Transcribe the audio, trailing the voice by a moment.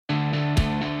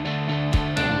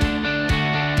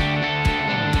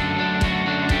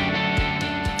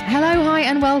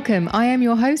and welcome. I am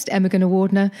your host, Emma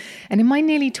Gunnar-Wardner, and in my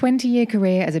nearly 20-year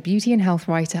career as a beauty and health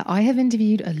writer, I have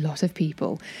interviewed a lot of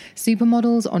people: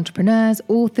 supermodels, entrepreneurs,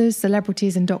 authors,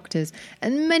 celebrities, and doctors.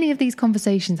 And many of these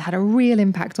conversations had a real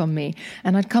impact on me,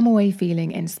 and I'd come away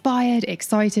feeling inspired,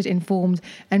 excited, informed,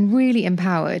 and really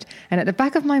empowered. And at the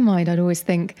back of my mind, I'd always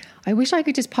think, I wish I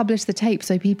could just publish the tape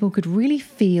so people could really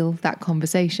feel that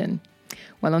conversation.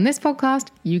 Well, on this podcast,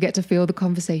 you get to feel the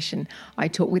conversation. I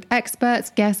talk with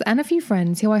experts, guests, and a few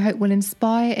friends who I hope will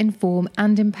inspire, inform,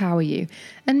 and empower you,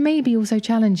 and maybe also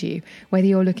challenge you, whether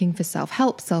you're looking for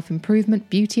self-help,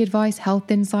 self-improvement, beauty advice, health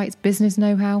insights, business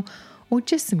know-how, or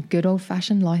just some good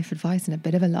old-fashioned life advice and a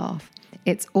bit of a laugh.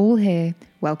 It's all here.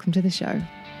 Welcome to the show.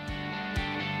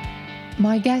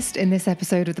 My guest in this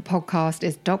episode of the podcast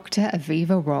is Dr.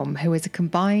 Aviva Romm, who is a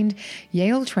combined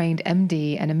Yale-trained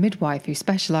MD and a midwife who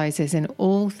specialises in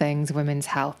all things women's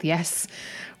health. Yes,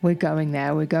 we're going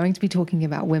there. We're going to be talking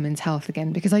about women's health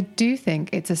again, because I do think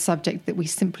it's a subject that we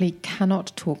simply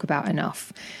cannot talk about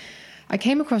enough. I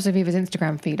came across Aviva's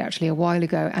Instagram feed actually a while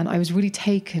ago, and I was really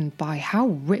taken by how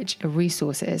rich a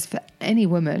resource it is for any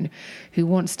woman who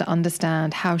wants to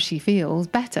understand how she feels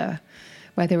better,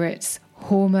 whether it's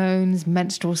hormones,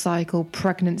 menstrual cycle,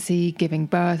 pregnancy, giving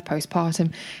birth,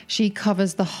 postpartum. She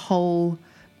covers the whole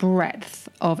breadth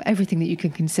of everything that you can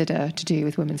consider to do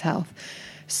with women's health.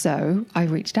 So I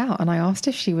reached out and I asked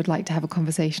if she would like to have a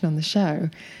conversation on the show.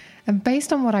 And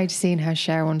based on what I'd seen her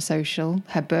share on social,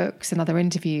 her books and other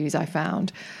interviews I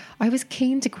found, I was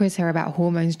keen to quiz her about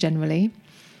hormones generally,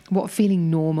 what feeling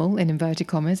normal, in inverted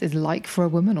commas, is like for a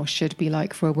woman or should be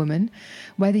like for a woman,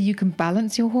 whether you can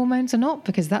balance your hormones or not,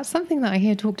 because that's something that I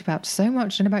hear talked about so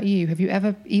much. And about you, have you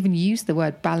ever even used the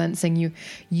word balancing? You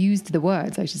used the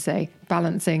words, I should say,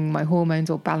 balancing my hormones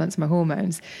or balance my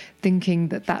hormones, thinking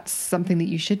that that's something that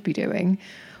you should be doing.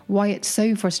 Why it's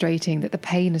so frustrating that the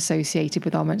pain associated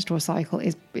with our menstrual cycle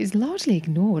is largely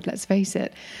ignored, let's face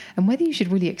it, and whether you should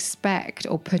really expect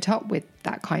or put up with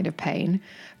that kind of pain.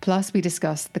 Plus, we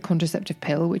discussed the contraceptive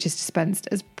pill, which is dispensed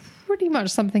as pretty much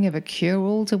something of a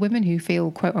cure-all to women who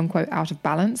feel quote-unquote out of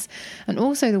balance, and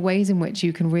also the ways in which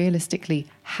you can realistically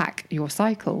hack your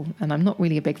cycle. And I'm not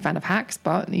really a big fan of hacks,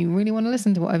 but you really want to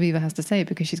listen to what Aviva has to say,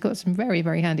 because she's got some very,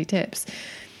 very handy tips.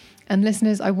 And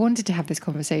listeners, I wanted to have this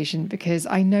conversation because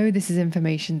I know this is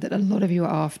information that a lot of you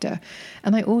are after.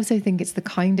 And I also think it's the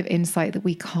kind of insight that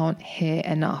we can't hear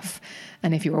enough.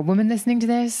 And if you're a woman listening to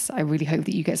this, I really hope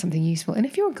that you get something useful. And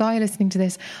if you're a guy listening to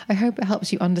this, I hope it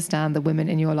helps you understand the women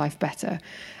in your life better.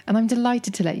 And I'm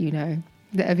delighted to let you know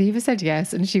that Aviva said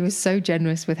yes, and she was so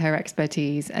generous with her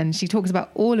expertise. And she talks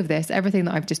about all of this, everything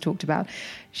that I've just talked about.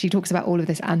 She talks about all of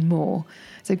this and more.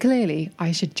 So clearly,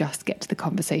 I should just get to the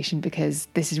conversation, because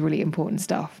this is really important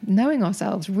stuff. Knowing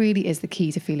ourselves really is the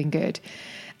key to feeling good.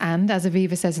 And as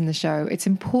Aviva says in the show, it's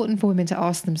important for women to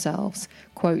ask themselves,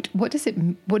 quote, what does it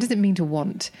mean to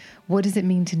want? What does it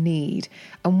mean to need?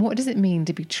 And what does it mean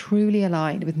to be truly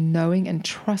aligned with knowing and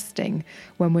trusting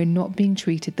when we're not being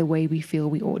treated the way we feel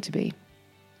we ought to be?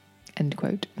 End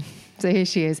quote. So here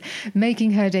she is,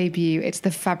 making her debut. It's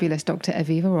the fabulous Dr.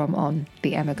 Aviva Romm on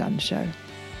The Emma Gunn Show.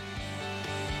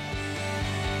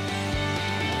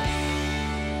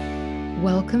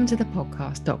 Welcome to the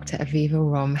podcast, Dr. Aviva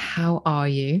Romm. How are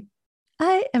you?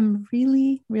 I am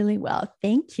really, really well.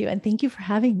 Thank you. And thank you for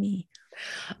having me.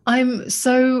 I'm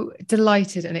so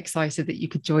delighted and excited that you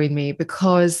could join me,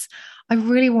 because I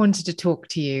really wanted to talk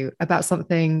to you about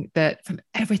something that, from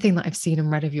everything that I've seen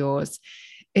and read of yours,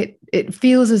 it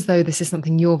feels as though this is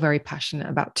something you're very passionate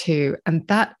about too. And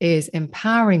that is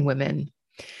empowering women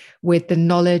with the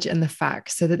knowledge and the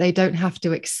facts so that they don't have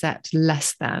to accept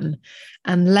less than,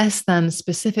 and less than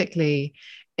specifically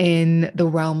in the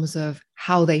realms of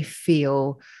how they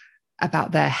feel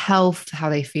about their health, how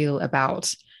they feel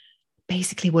about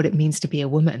basically what it means to be a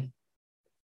woman.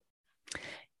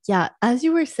 Yeah. As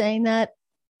you were saying that,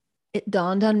 it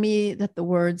dawned on me that the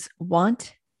words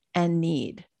want and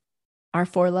need are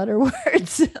 4-letter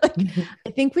words.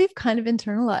 I think we've kind of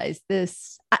internalized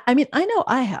this. I mean, I know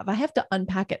I have to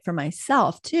unpack it for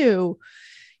myself too.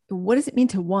 What does it mean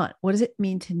to want? What does it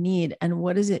mean to need? And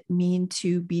what does it mean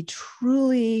to be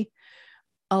truly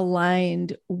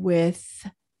aligned with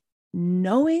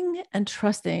knowing and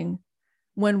trusting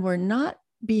when we're not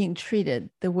being treated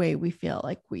the way we feel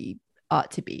like we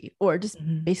ought to be, or just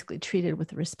basically treated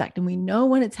with respect. And we know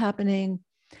when it's happening,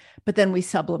 but then we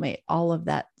sublimate all of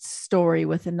that story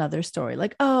with another story.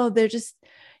 Like, oh, the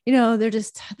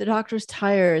doctor's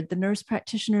tired. The nurse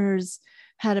practitioners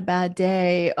had a bad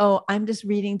day. Oh, I'm just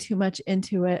reading too much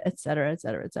into it, et cetera, et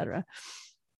cetera, et cetera.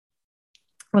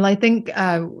 Well, I think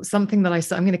something that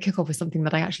I'm going to kick off with something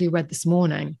that I actually read this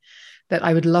morning that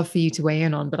I would love for you to weigh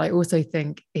in on, but I also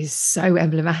think is so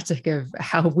emblematic of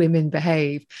how women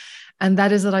behave. And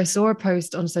that is that I saw a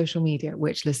post on social media,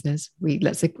 which listeners,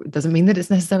 let's say, it doesn't mean that it's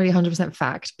necessarily 100%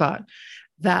 fact, but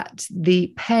that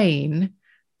the pain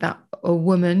that a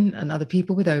woman and other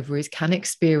people with ovaries can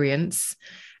experience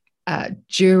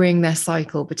during their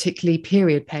cycle, particularly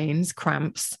period pains,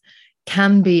 cramps,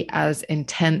 can be as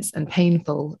intense and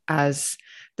painful as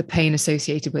the pain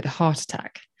associated with a heart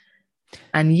attack.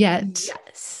 And yet,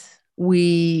 yes,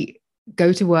 we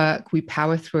go to work, we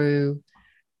power through,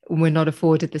 we're not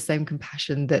afforded the same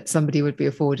compassion that somebody would be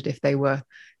afforded if they were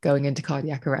going into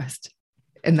cardiac arrest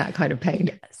in that kind of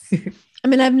pain. Yes. I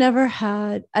mean,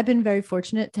 I've been very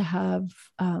fortunate to have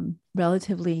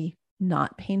relatively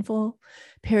not painful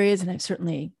periods. And I've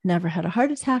certainly never had a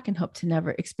heart attack and hope to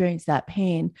never experience that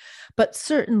pain. But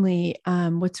certainly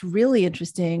what's really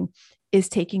interesting is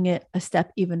taking it a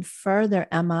step even further,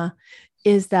 Emma,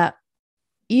 is that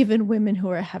even women who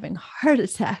are having heart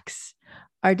attacks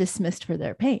are dismissed for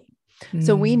their pain.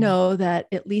 So we know that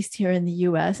at least here in the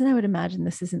US, and I would imagine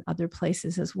this is in other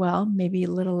places as well, maybe a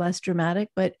little less dramatic,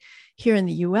 but here in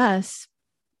the US,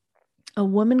 a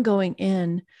woman going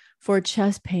in for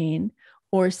chest pain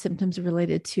or symptoms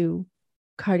related to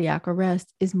cardiac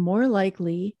arrest is more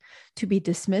likely to be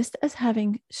dismissed as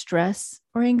having stress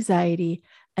or anxiety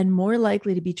and more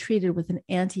likely to be treated with an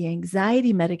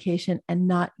anti-anxiety medication and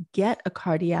not get a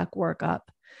cardiac workup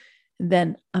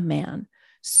than a man.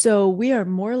 So we are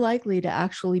more likely to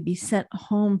actually be sent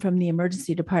home from the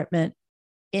emergency department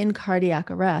in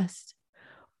cardiac arrest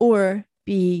or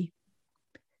be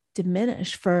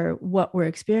diminished for what we're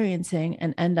experiencing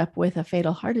and end up with a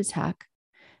fatal heart attack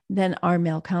than our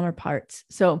male counterparts.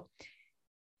 So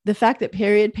the fact that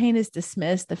period pain is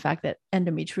dismissed, the fact that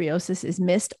endometriosis is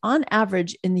missed on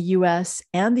average in the US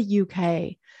and the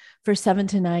UK for 7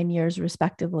 to 9 years,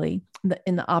 respectively,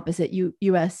 in the opposite,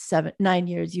 US 9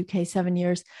 years, UK 7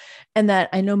 years. And that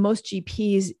I know most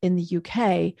GPs in the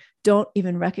UK don't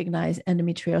even recognize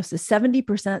endometriosis.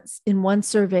 70% in one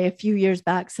survey a few years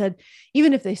back said,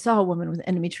 even if they saw a woman with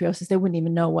endometriosis, they wouldn't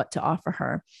even know what to offer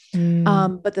her.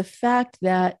 But the fact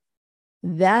that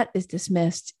that is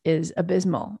dismissed is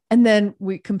abysmal. And then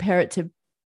we compare it to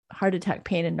heart attack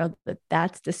pain and know that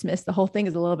that's dismissed. The whole thing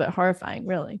is a little bit horrifying,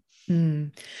 really.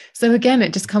 So again,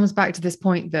 it just comes back to this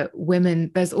point that women,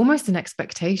 there's almost an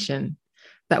expectation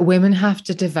that women have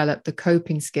to develop the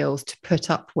coping skills to put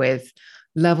up with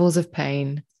levels of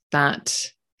pain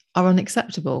that are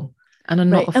unacceptable and are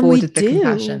not afforded the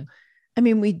compassion. I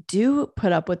mean, we do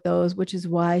put up with those, which is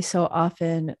why so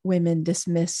often women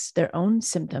dismiss their own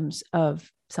symptoms of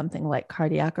something like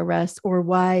cardiac arrest, or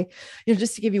why,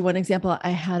 just to give you one example,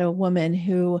 I had a woman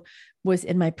who was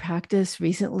in my practice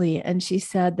recently, and she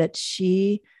said that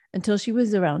she, until she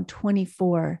was around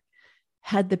 24,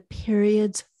 had the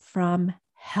periods from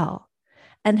hell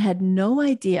and had no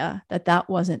idea that that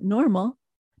wasn't normal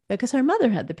because her mother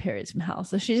had the periods from hell.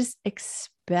 So she just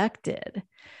expected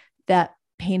that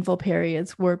painful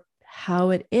periods were how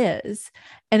it is.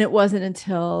 And it wasn't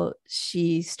until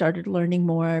she started learning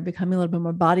more, becoming a little bit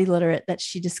more body literate, that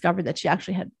she discovered that she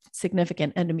actually had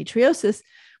significant endometriosis,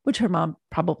 which her mom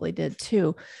probably did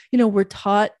too. We're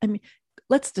taught, I mean,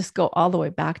 let's just go all the way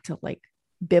back to like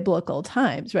biblical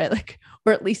times, right? Like,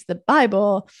 or at least the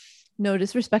Bible. No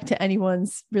disrespect to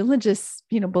anyone's religious,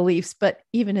 beliefs, but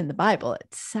even in the Bible,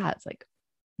 it's sad. It's like,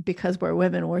 because we're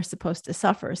women, we're supposed to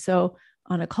suffer. So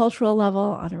on a cultural level,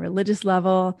 on a religious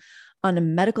level, on a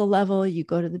medical level, you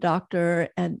go to the doctor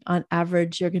and on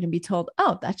average, you're going to be told,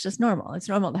 oh, that's just normal. It's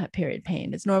normal to have period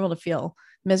pain. It's normal to feel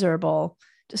miserable,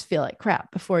 just feel like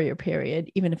crap before your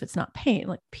period, even if it's not pain,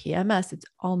 like PMS, it's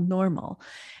all normal.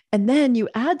 And then you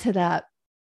add to that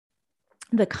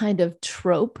the kind of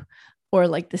trope or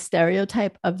like the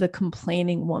stereotype of the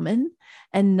complaining woman.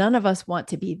 And none of us want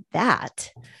to be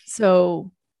that.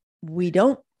 So we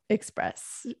don't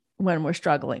express when we're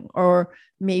struggling, or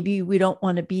maybe we don't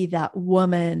want to be that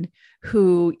woman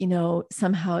who,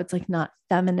 somehow it's like not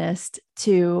feminist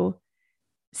to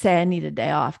say I need a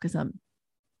day off because I'm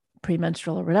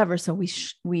premenstrual or whatever. So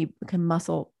we can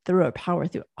muscle through or power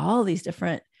through all these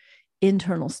different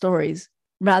internal stories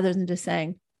rather than just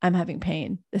saying, I'm having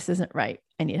pain. This isn't right.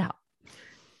 I need help.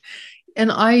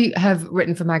 And I have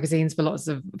written for magazines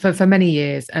for many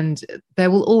years, and there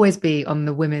will always be on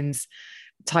the women's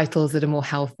titles that are more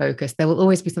health focused, there will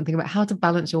always be something about how to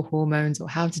balance your hormones or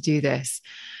how to do this.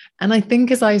 And I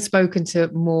think as I've spoken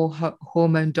to more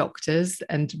hormone doctors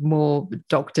and more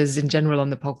doctors in general on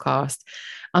the podcast,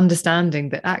 understanding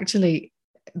that actually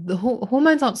the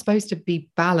hormones aren't supposed to be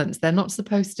balanced. They're not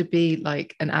supposed to be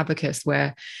like an abacus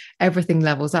where everything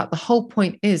levels out. The whole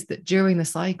point is that during the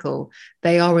cycle,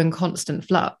 they are in constant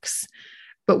flux.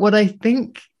 But what I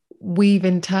think we've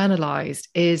internalized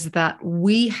is that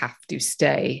we have to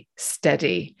stay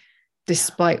steady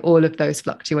despite all of those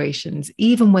fluctuations,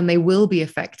 even when they will be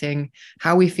affecting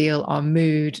how we feel, our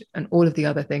mood, and all of the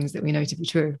other things that we know to be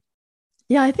true.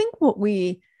 Yeah, I think what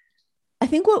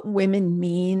women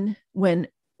mean when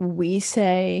we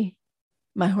say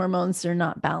my hormones are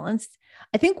not balanced,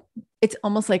 I think it's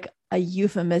almost like a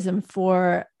euphemism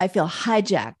for I feel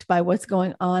hijacked by what's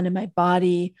going on in my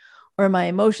body or my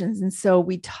emotions. And so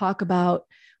we talk about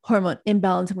hormone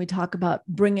imbalance and we talk about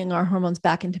bringing our hormones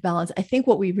back into balance. I think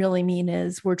what we really mean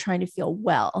is we're trying to feel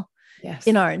well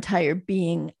in our entire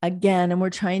being again. And we're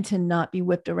trying to not be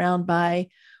whipped around by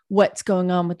what's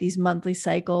going on with these monthly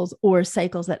cycles or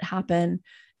cycles that happen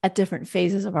at different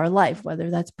phases of our life, whether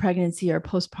that's pregnancy or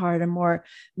postpartum or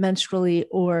menstrually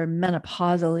or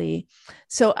menopausally.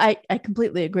 So I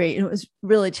completely agree. And it was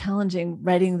really challenging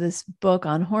writing this book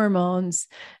on hormones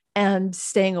and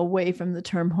staying away from the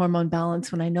term hormone balance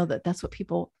when I know that that's what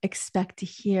people expect to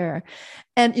hear.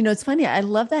 And, it's funny. I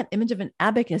love that image of an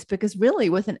abacus because really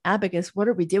with an abacus, what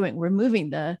are we doing? We're moving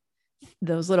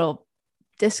those little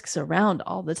discs around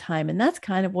all the time. And that's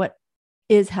kind of what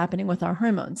is happening with our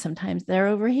hormones. Sometimes they're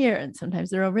over here and sometimes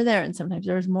they're over there. And sometimes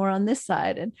there's more on this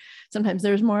side and sometimes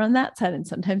there's more on that side. And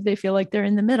sometimes they feel like they're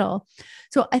in the middle.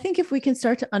 So I think if we can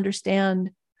start to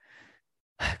understand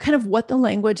kind of what the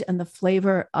language and the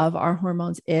flavor of our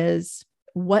hormones is,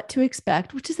 what to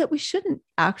expect, which is that we shouldn't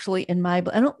actually, I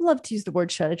don't love to use the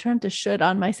word should. I try not to should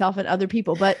on myself and other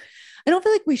people, but I don't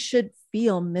feel like we should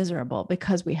feel miserable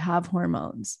because we have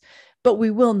hormones, but we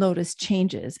will notice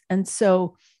changes. And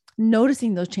so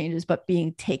noticing those changes, but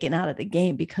being taken out of the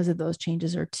game because of those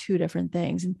changes are two different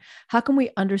things. And how can we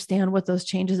understand what those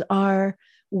changes are,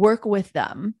 work with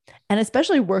them, and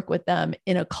especially work with them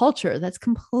in a culture that's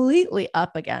completely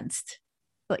up against,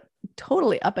 like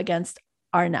totally up against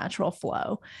our natural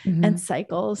flow and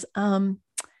cycles. And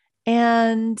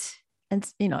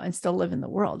still live in the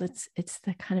world. It's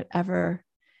the kind of ever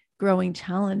growing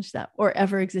challenge or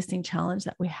ever existing challenge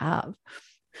that we have.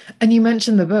 And you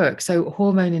mentioned the book, so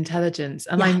Hormone Intelligence,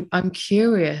 and I'm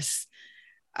curious.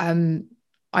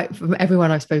 From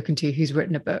everyone I've spoken to who's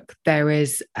written a book, there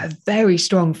is a very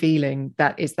strong feeling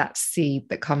that is that seed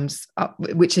that comes up,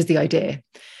 which is the idea.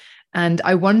 And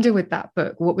I wonder with that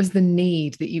book, what was the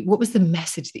message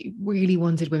that you really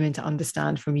wanted women to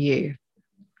understand from you?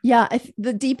 Yeah,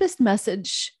 the deepest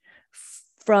message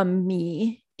from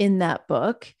me in that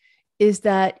book is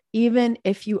that even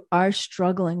if you are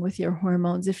struggling with your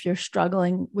hormones, if you're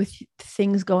struggling with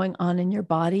things going on in your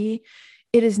body,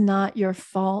 it is not your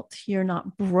fault. You're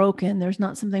not broken. There's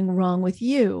not something wrong with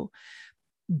you,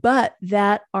 but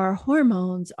that our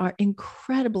hormones are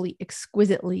incredibly,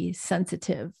 exquisitely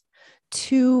sensitive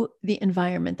to the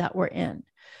environment that we're in.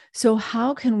 So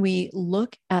how can we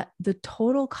look at the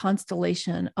total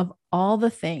constellation of all the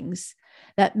things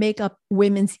that make up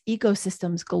women's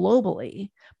ecosystems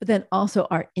globally, but then also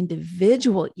our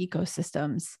individual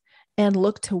ecosystems, and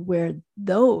look to where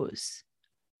those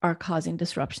are causing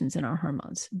disruptions in our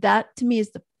hormones? That to me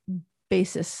is the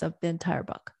basis of the entire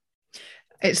book.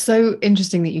 It's so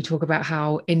interesting that you talk about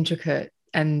how intricate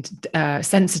and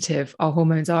sensitive our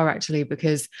hormones are actually,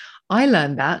 because I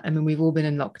learned that. I mean, we've all been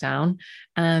in lockdown.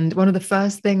 And one of the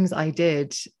first things I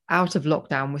did out of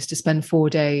lockdown was to spend 4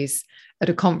 days at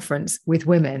a conference with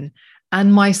women,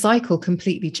 and my cycle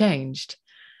completely changed.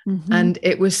 And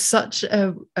it was such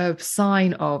a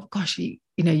sign of, gosh, you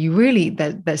really,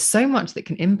 there's so much that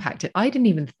can impact it. I didn't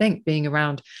even think being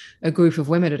around a group of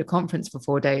women at a conference for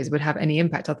 4 days would have any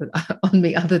impact on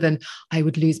me, other than I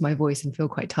would lose my voice and feel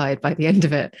quite tired by the end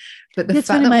of it. But the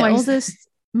fact that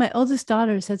my oldest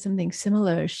daughter said something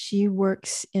similar. She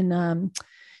works in a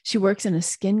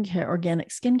organic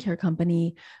skincare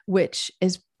company, which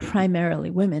is primarily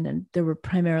women. And there were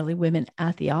primarily women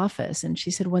at the office. And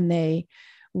she said when they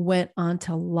went on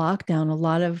to lockdown, a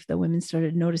lot of the women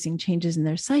started noticing changes in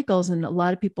their cycles. And a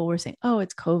lot of people were saying, oh,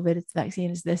 it's COVID, it's the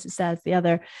vaccine, it's this, it's that, it's the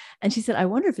other. And she said, I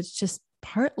wonder if it's just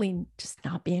partly just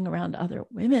not being around other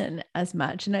women as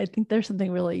much. And I think there's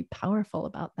something really powerful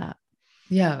about that.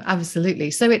 Yeah,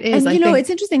 absolutely. So it is. And, it's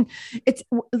interesting. It's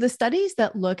the studies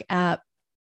that look at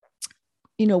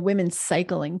women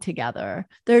cycling together.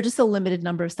 There are just a limited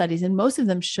number of studies, and most of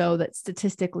them show that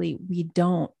statistically we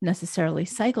don't necessarily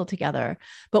cycle together.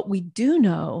 But we do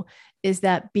know is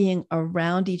that being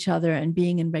around each other and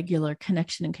being in regular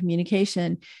connection and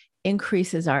communication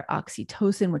increases our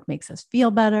oxytocin, which makes us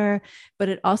feel better, but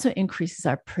it also increases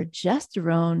our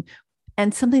progesterone.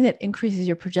 And something that increases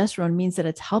your progesterone means that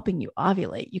it's helping you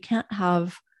ovulate. You can't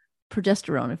have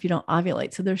progesterone if you don't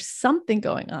ovulate. So there's something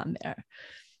going on there.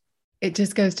 It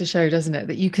just goes to show, doesn't it,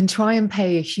 that you can try and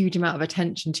pay a huge amount of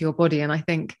attention to your body. And I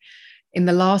think in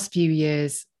the last few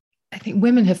years, I think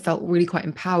women have felt really quite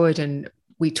empowered, and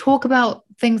we talk about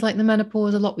things like the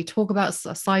menopause a lot. We talk about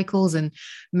cycles and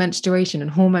menstruation and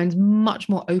hormones much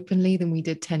more openly than we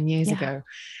did 10 years ago.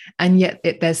 And yet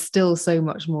there's still so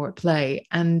much more at play.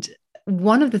 And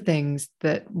one of the things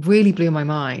that really blew my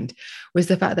mind was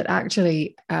the fact that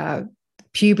actually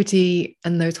puberty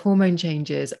and those hormone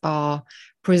changes are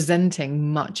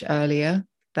presenting much earlier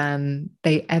than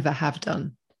they ever have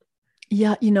done.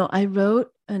 Yeah. I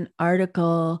wrote an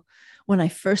article when I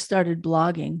first started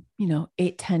blogging,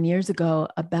 8-10 years ago,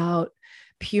 about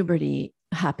puberty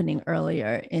happening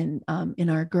earlier in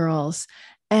our girls.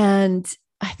 And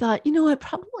I thought, what,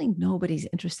 probably nobody's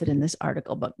interested in this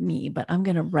article but me, but I'm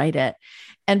going to write it.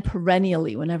 And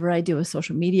perennially, whenever I do a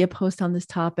social media post on this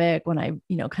topic, when I,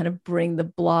 kind of bring the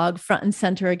blog front and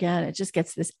center again, it just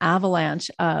gets this avalanche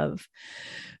of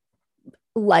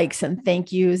likes and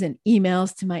thank yous and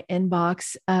emails to my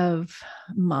inbox of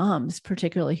moms,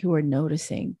 particularly, who are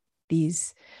noticing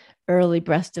these early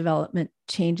breast development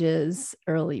changes,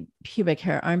 early pubic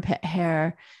hair, armpit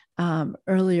hair,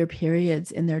 earlier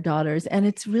periods in their daughters. And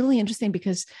it's really interesting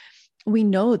because we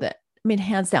know that,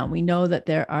 hands down, we know that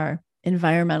there are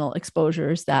environmental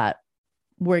exposures that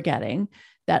we're getting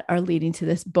that are leading to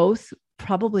this, both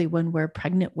probably when we're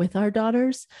pregnant with our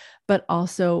daughters, but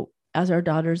also as our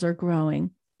daughters are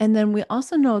growing. And then we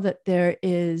also know that there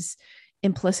is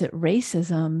implicit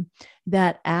racism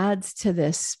that adds to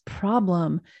this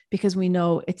problem, because we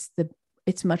know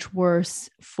it's much worse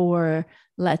for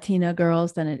Latina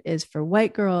girls than it is for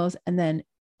white girls, and then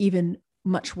even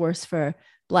much worse for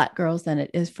Black girls than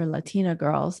it is for Latina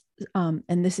girls. And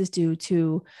this is due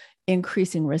to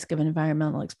increasing risk of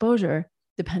environmental exposure,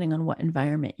 depending on what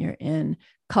environment you're in,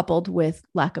 coupled with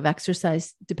lack of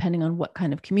exercise, depending on what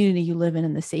kind of community you live in,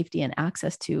 and the safety and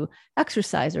access to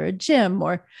exercise or a gym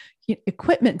or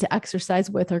equipment to exercise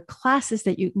with, or classes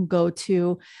that you can go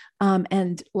to,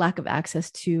 and lack of access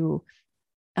to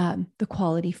the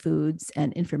quality foods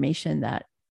and information that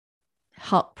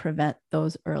help prevent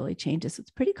those early changes. It's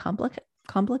pretty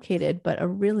complicated, but a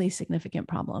really significant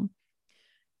problem.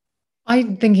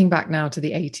 I'm thinking back now to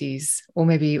the 80s, or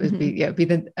maybe it'd be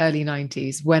the early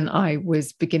 90s, when I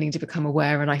was beginning to become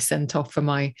aware, and I sent off for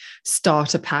my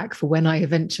starter pack for when I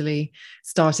eventually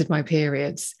started my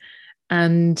periods.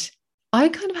 And I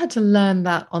kind of had to learn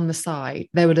that on the side.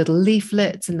 There were little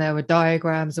leaflets and there were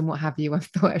diagrams and what have you.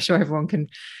 I'm sure everyone can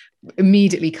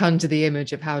immediately come to the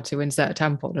image of how to insert a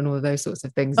tampon and all of those sorts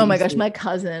of things. Oh my gosh, my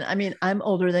cousin. I'm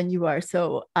older than you are.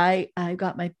 So I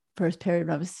got my first period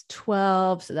when I was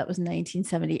 12. So that was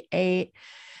 1978.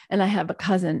 And I have a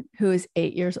cousin who is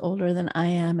 8 years older than I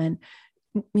am. And,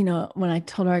 when I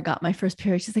told her I got my first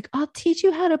period, she's like, I'll teach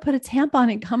you how to put a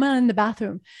tampon and come out in the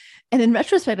bathroom. And in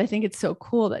retrospect, I think it's so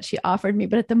cool that she offered me.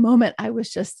 But at the moment, I was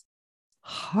just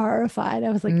horrified.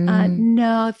 I was like,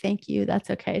 no, thank you. That's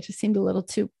okay. It just seemed a little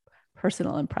too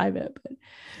personal and private. But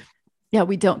yeah,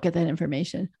 we don't get that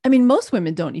information. Most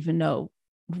women don't even know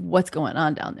what's going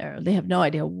on down there. They have no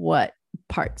idea what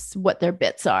their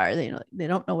bits are. They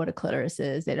don't know what a clitoris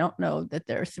is. They don't know that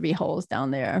there are 3 holes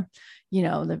down there,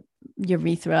 the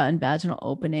urethra and vaginal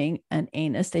opening and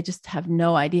anus. They just have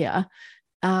no idea.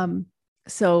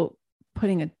 So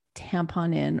putting a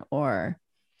tampon in, or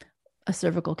a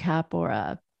cervical cap, or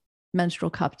a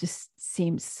menstrual cup just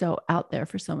seems so out there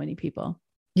for so many people.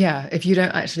 Yeah, if you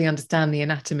don't actually understand the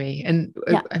anatomy. And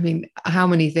how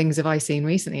many things have I seen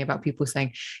recently about people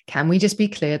saying, can we just be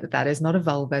clear that that is not a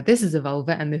vulva? This is a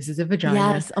vulva and this is a vagina.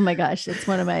 Yes. Oh my gosh. It's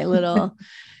one of my little,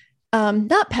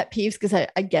 not pet peeves, because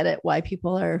I get it why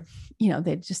people are,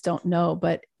 they just don't know.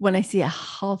 But when I see a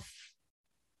health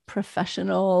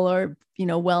professional or,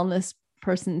 wellness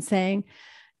person saying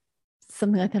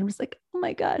something like that, I'm just like, oh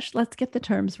my gosh, let's get the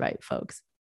terms right, folks.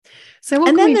 So,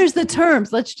 and then there's the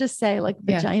terms. Let's just say, like,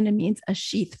 vagina means a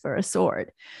sheath for a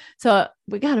sword. So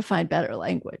we got to find better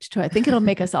language too. I think it'll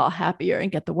make us all happier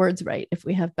and get the words right if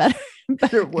we have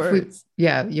better words.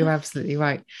 You're absolutely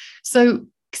right. So,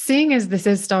 seeing as this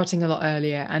is starting a lot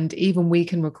earlier, and even we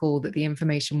can recall that the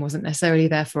information wasn't necessarily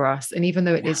there for us, and even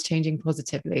though it is changing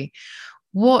positively,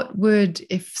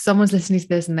 if someone's listening to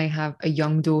this and they have a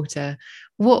young daughter,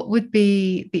 what would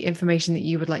be the information that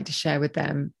you would like to share with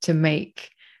them to make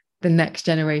the next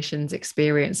generation's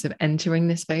experience of entering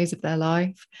this phase of their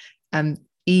life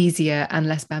easier and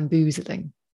less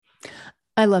bamboozling?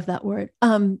 I love that word.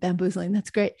 Bamboozling.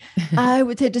 That's great. I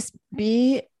would say just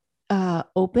be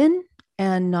open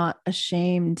and not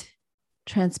ashamed,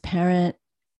 transparent,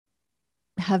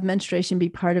 have menstruation be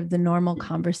part of the normal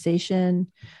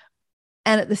conversation.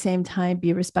 And at the same time,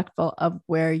 be respectful of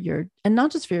where you're, and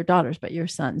not just for your daughters, but your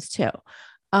sons too.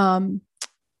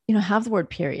 Have the word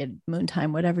period, moon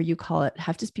time, whatever you call it,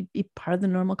 have to be part of the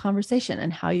normal conversation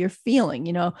and how you're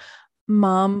feeling.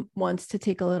 Mom wants to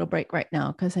take a little break right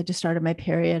now because I just started my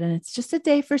period and it's just a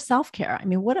day for self-care. I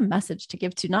mean, what a message to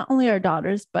give to not only our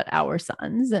daughters, but our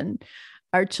sons and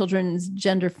our children's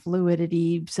gender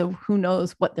fluidity. So who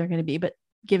knows what they're going to be, but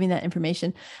giving that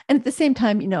information. And at the same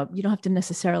time, you don't have to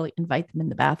necessarily invite them in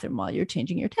the bathroom while you're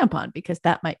changing your tampon, because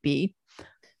that might be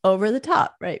over the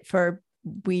top, right?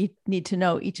 We need to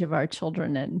know each of our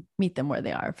children and meet them where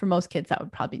they are. For most kids, that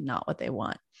would probably not what they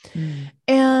want.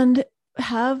 And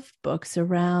have books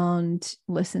around,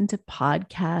 listen to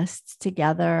podcasts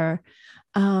together,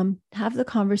 have the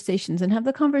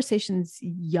conversations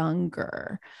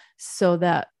younger so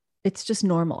that it's just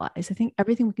normalized. I think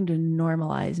everything we can do to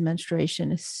normalize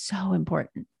menstruation is so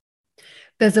important.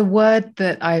 There's a word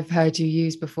that I've heard you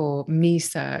use before, me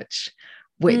search,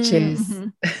 which is,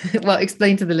 well,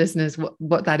 explain to the listeners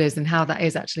what that is and how that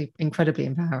is actually incredibly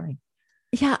empowering.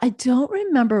 Yeah, I don't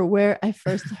remember where I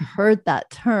first heard that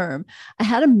term. I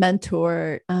had a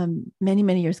mentor many,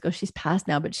 many years ago. She's passed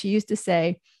now, but she used to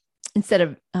say, instead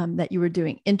of that you were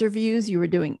doing interviews, you were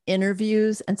doing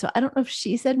interviews. And so I don't know if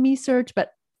she said me search,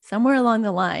 but somewhere along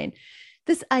the line,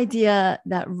 this idea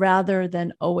that rather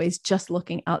than always just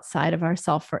looking outside of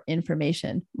ourselves for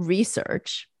information,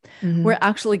 research, we're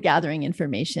actually gathering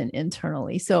information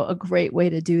internally. So a great way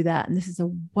to do that, and this is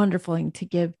a wonderful thing to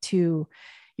give to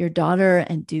your daughter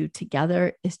and do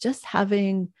together, is just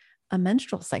having a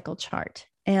menstrual cycle chart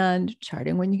and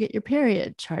charting when you get your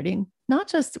period, charting not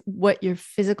just what your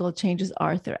physical changes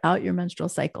are throughout your menstrual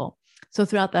cycle. So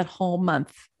throughout that whole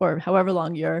month or however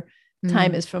long your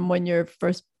time is from when your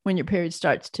period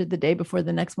starts to the day before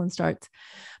the next one starts.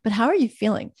 But how are you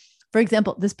feeling? For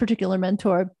example, this particular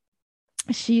mentor,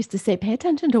 she used to say, pay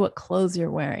attention to what clothes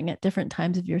you're wearing at different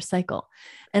times of your cycle.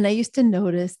 And I used to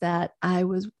notice that I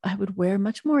would wear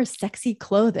much more sexy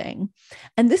clothing.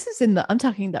 And this is I'm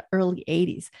talking the early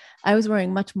 80s. I was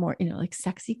wearing much more, like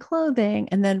sexy clothing.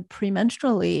 And then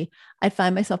premenstrually, I'd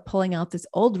find myself pulling out this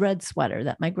old red sweater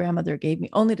that my grandmother gave me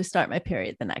only to start my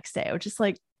period the next day. I was just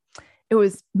like, it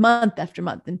was month after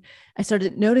month. And I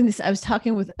started noting this. I was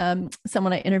talking with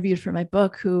someone I interviewed for my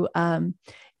book who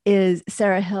is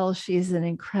Sarah Hill. She's an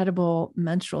incredible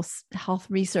menstrual health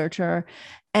researcher.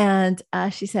 And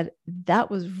she said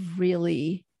that was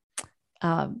really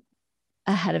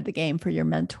ahead of the game for your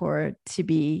mentor to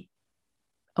be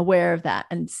aware of that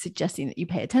and suggesting that you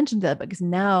pay attention to that, because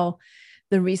now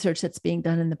the research that's being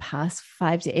done in the past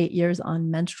 5 to 8 years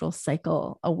on menstrual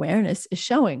cycle awareness is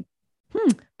showing,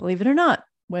 believe it or not,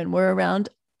 when we're around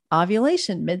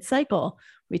ovulation, mid-cycle,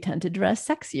 we tend to dress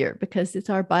sexier because it's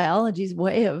our biology's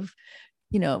way of,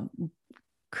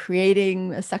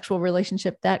 creating a sexual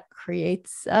relationship that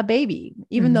creates a baby.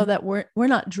 Even though that we're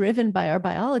not driven by our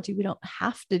biology, we don't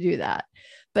have to do that.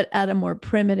 But at a more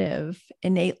primitive,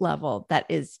 innate level, that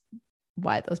is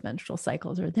why those menstrual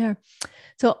cycles are there.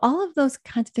 So all of those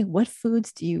kinds of things, what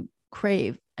foods do you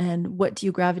crave and what do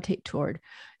you gravitate toward?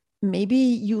 Maybe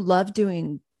you love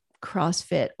doing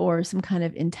CrossFit or some kind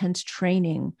of intense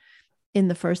training in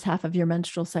the first half of your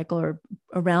menstrual cycle or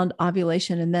around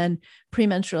ovulation. And then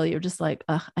premenstrual, you're just like,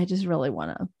 I just really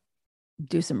want to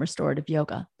do some restorative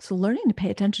yoga. So learning to pay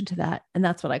attention to that. And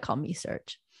that's what I call me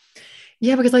search.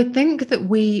 Yeah, because I think that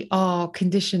we are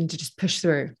conditioned to just push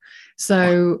through.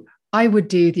 So I would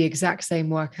do the exact same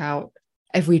workout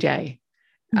every day.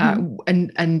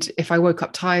 And if I woke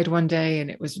up tired one day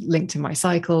and it was linked to my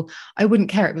cycle, I wouldn't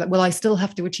care. It'd be like, well, I still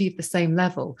have to achieve the same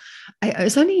level.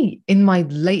 It's only in my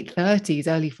late 30s,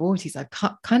 early 40s, I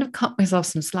kind of cut myself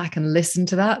some slack and listened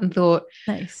to that and thought,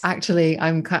 nice. Actually,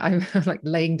 I'm like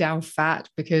laying down fat,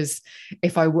 because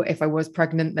if I was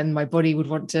pregnant, then my body would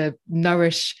want to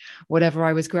nourish whatever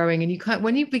I was growing. And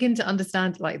when you begin to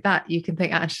understand it like that, you can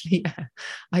think, actually,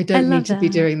 I don't need to be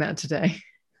doing that today.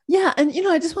 Yeah. And,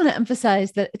 I just want to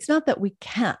emphasize that it's not that we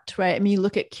can't, right? I mean, you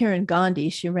look at Kiran Gandhi,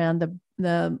 she ran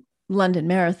the London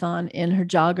Marathon in her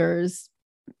joggers,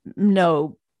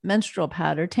 no menstrual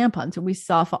pad or tampons. And we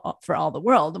saw for all the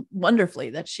world wonderfully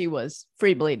that she was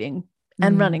free bleeding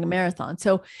and running a marathon.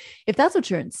 So if that's what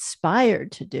you're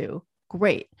inspired to do,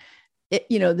 great.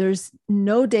 There's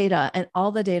no data, and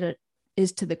all the data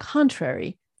is to the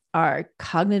contrary. our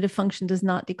cognitive function does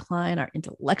not decline, our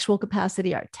intellectual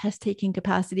capacity, our test taking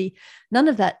capacity, none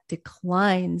of that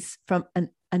declines from an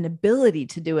ability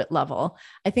to do it level.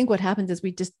 I think what happens is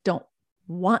we just don't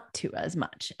want to as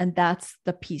much. And that's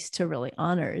the piece to really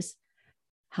honor is,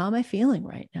 how am I feeling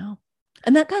right now?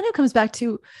 And that kind of comes back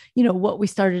to, what we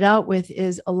started out with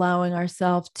is allowing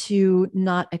ourselves to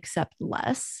not accept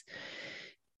less,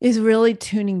 is really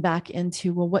tuning back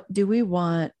into, well, what do we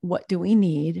want? What do we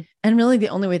need? And really the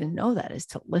only way to know that is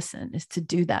to listen, is to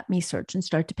do that me search and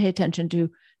start to pay attention to,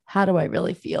 how do I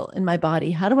really feel in my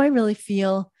body? How do I really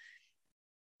feel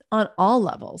on all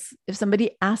levels? If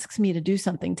somebody asks me to do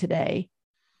something today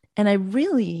and I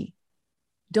really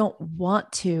don't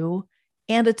want to,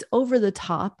 and it's over the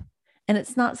top, and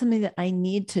it's not something that I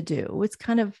need to do, it's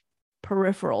kind of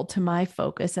peripheral to my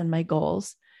focus and my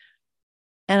goals,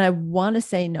 and I want to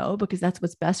say no because that's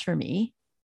what's best for me.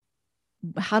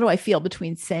 How do I feel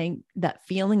between saying that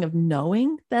feeling of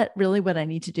knowing that really what I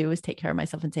need to do is take care of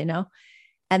myself and say no,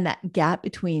 and that gap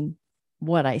between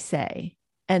what I say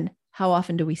and how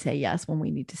often do we say yes when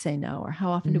we need to say no, or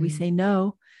how often do we say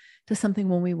no to something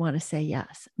when we want to say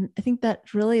yes? And I think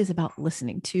that really is about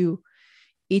listening to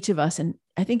each of us. And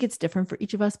I think it's different for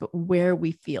each of us, but where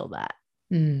we feel that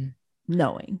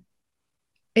knowing.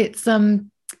 It's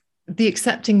the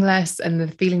accepting less and the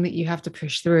feeling that you have to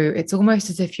push through. It's almost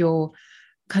as if you're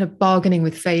kind of bargaining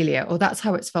with failure, or that's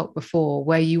how it's felt before,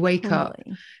 where you wake up,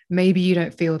 maybe you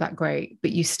don't feel that great,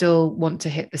 but you still want to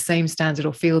hit the same standard,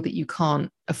 or feel that you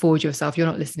can't afford yourself. You're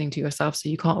not listening to yourself, so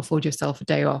you can't afford yourself a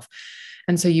day off.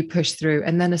 And so you push through,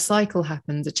 and then a cycle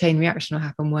happens, a chain reaction will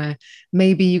happen where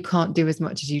maybe you can't do as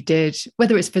much as you did,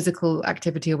 whether it's physical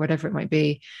activity or whatever it might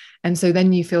be. And so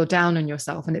then you feel down on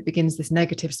yourself, and it begins this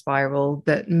negative spiral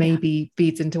that maybe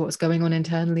feeds into what's going on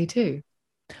internally too.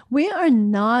 We are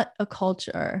not a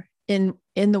culture in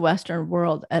the Western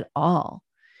world at all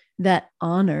that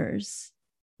honors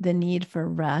the need for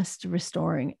rest,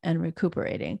 restoring, and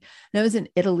recuperating. And I was in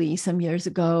Italy some years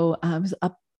ago. I was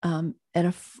up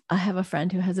I have a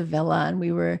friend who has a villa, and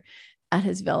we were at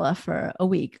his villa for a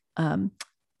week on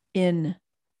the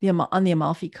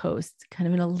Amalfi Coast, kind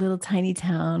of in a little tiny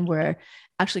town where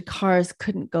actually cars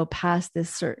couldn't go past this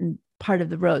certain part of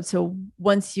the road. So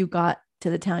once you got to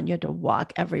the town, you had to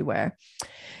walk everywhere.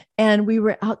 And we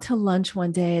were out to lunch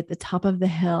one day at the top of the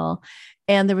hill,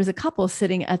 and there was a couple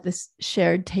sitting at this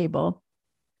shared table,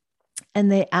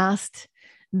 and they asked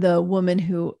the woman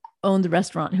who owned the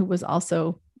restaurant, who was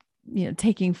also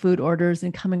taking food orders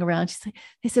and coming around. She's like,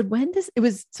 they said, it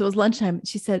was lunchtime.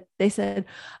 They said,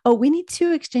 oh, we need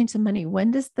to exchange some money.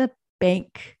 When does the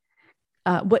bank,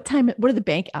 what are the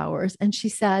bank hours? And she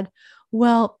said,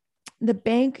 well, the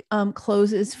bank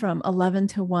closes from 11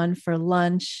 to 1 for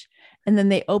lunch. And then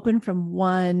they open from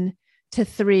 1 to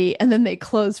 3, and then they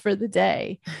close for the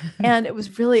day. And it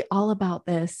was really all about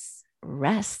this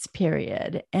rest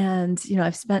period. And,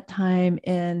 I've spent time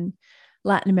in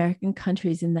Latin American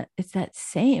countries, and that it's that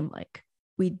same, like,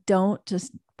 we don't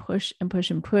just push and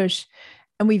push and push.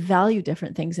 And we value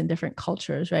different things in different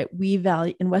cultures, right?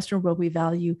 In Western world, we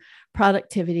value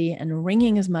productivity and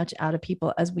wringing as much out of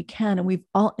people as we can. And we've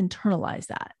all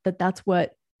internalized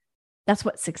that's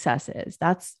what success is.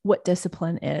 That's what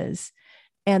discipline is.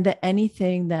 And that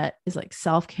anything that is like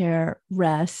self-care,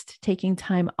 rest, taking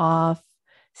time off,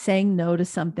 saying no to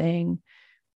something,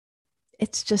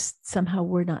 it's just somehow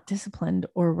we're not disciplined,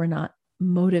 or we're not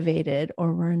motivated,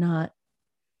 or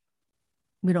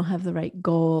we don't have the right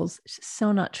goals. It's just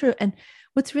so not true. And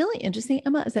what's really interesting,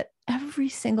 Emma, is that every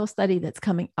single study that's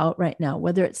coming out right now,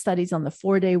 whether it's studies on the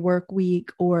 4-day work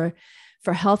week, or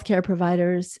for healthcare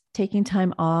providers taking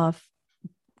time off,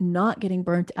 not getting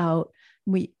burnt out,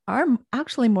 we are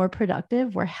actually more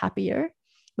productive. We're happier.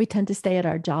 We tend to stay at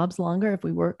our jobs longer if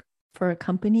we work for a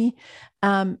company.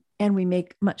 And we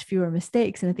make much fewer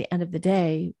mistakes. And at the end of the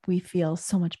day, we feel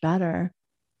so much better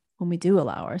when we do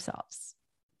allow ourselves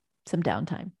some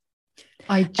downtime.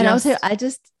 I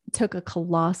just took a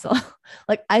colossal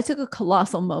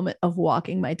moment of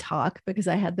walking my talk, because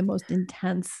I had the most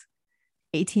intense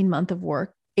 18 months of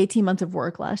work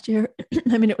last year.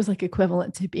 I mean, it was like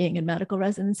equivalent to being in medical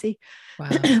residency. Wow.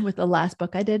 With the last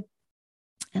book I did.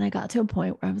 And I got to a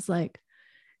point where I was like,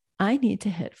 I need to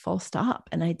hit full stop.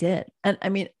 And I did. And I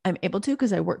mean, I'm able to,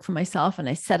 because I work for myself and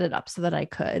I set it up so that I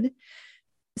could.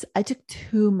 So I took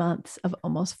 2 months of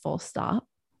almost full stop.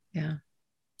 Yeah.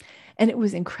 And it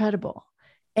was incredible.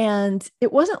 And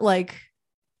it wasn't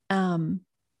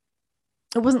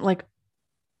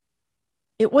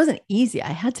easy.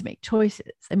 I had to make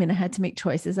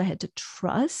choices. I had to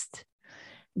trust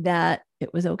that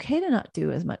it was okay to not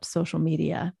do as much social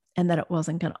media. and that it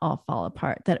wasn't going to all fall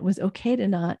apart, that it was okay to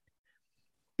not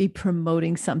be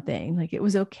promoting something. Like it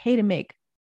was okay to make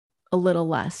a little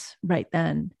less right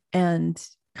then and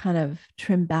kind of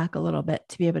trim back a little bit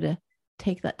to be able to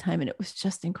take that time. And it was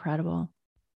just incredible.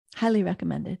 Highly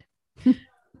recommended.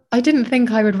 I didn't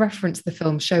think I would reference the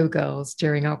film Showgirls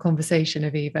during our conversation,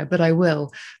 Aviva, but I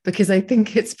will, because I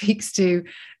think it speaks to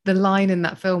the line in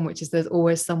that film, which is there's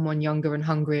always someone younger and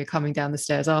hungrier coming down the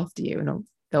stairs after you, and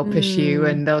they'll push you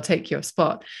and they'll take your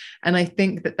spot. And I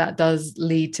think that does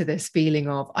lead to this feeling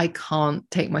of, I can't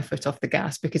take my foot off the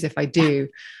gas, because if I do,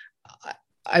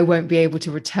 I won't be able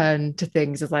to return to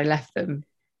things as I left them.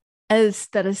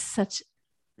 That is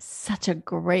such a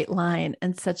great line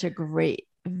and such a great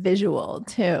visual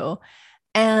too.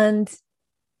 And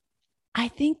I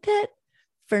think that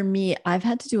for me, I've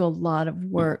had to do a lot of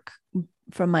work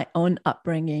from my own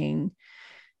upbringing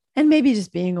and maybe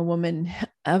just being a woman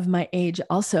of my age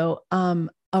also,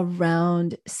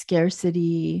 around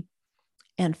scarcity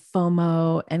and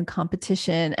FOMO and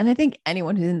competition. And I think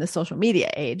anyone who's in the social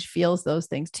media age feels those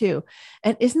things too.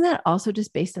 And isn't that also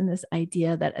just based on this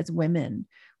idea that as women,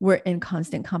 we're in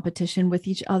constant competition with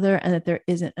each other and that there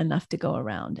isn't enough to go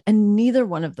around? And neither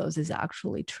one of those is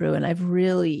actually true. And I've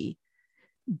really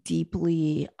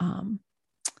deeply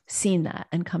seen that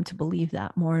and come to believe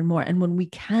that more and more. And when we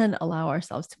can allow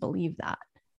ourselves to believe that,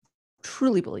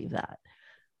 truly believe that,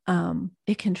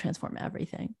 it can transform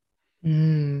everything.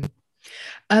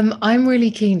 I'm really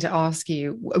keen to ask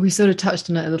you, we sort of touched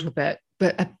on it a little bit,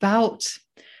 but about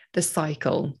the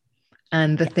cycle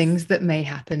and the things that may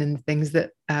happen and the things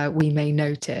that we may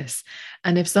notice.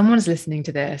 And if someone's listening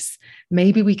to this,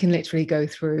 maybe we can literally go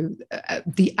through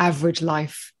the average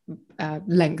life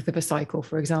length of a cycle,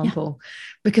 for example,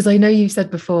 because I know you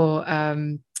said before,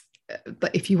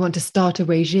 but if you want to start a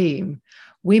regime,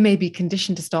 we may be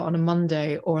conditioned to start on a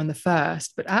Monday or on the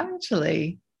 1st, but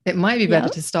actually it might be better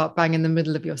to start bang in the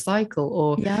middle of your cycle,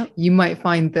 or you might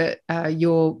find that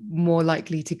you're more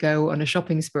likely to go on a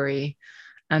shopping spree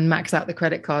and max out the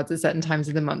credit cards at certain times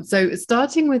of the month. So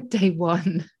starting with day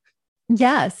one.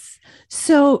 Yes.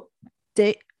 So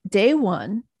day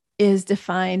one is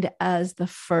defined as the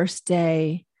first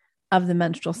day of the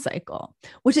menstrual cycle,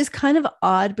 which is kind of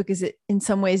odd because in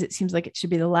some ways it seems like it should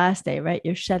be the last day, right?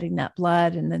 You're shedding that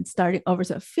blood and then starting over.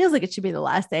 So it feels like it should be the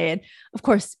last day. And of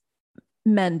course,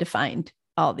 men defined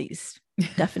all these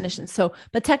definitions.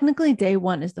 But technically day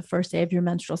one is the first day of your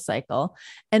menstrual cycle.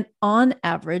 And on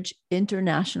average,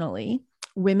 internationally,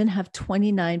 women have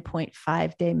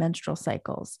 29.5 day menstrual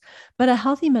cycles, but a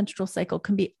healthy menstrual cycle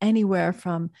can be anywhere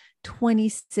from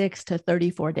 26 to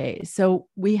 34 days. So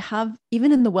we have,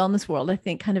 even in the wellness world, I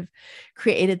think kind of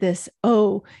created this,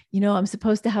 I'm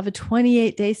supposed to have a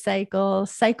 28-day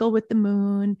cycle with the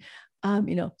moon,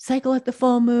 cycle at the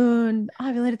full moon,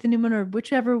 ovulate at the new moon, or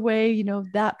whichever way,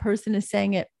 that person is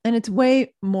saying it. And it's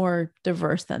way more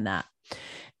diverse than that.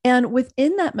 And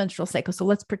within that menstrual cycle, so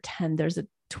let's pretend there's a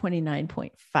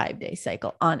 29.5 day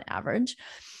cycle on average,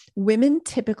 women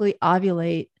typically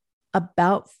ovulate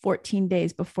about 14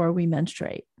 days before we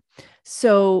menstruate.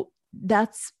 So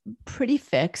that's pretty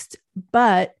fixed,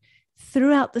 but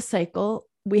throughout the cycle,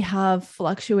 we have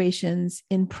fluctuations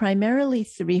in primarily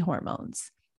 3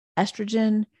 hormones: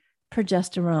 estrogen,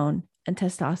 progesterone, and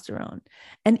testosterone.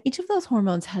 And each of those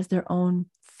hormones has their own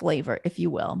flavor, if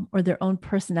you will, or their own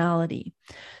personality.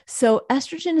 So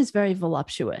estrogen is very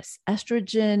voluptuous.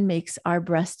 Estrogen makes our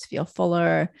breasts feel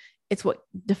fuller. It's what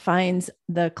defines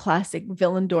the classic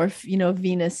Willendorf,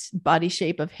 Venus body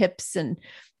shape of hips and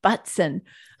butts. And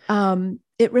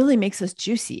it really makes us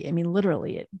juicy. I mean,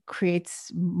 literally, it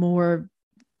creates more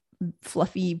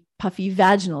fluffy, puffy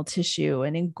vaginal tissue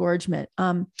and engorgement.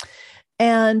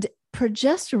 And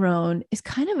progesterone is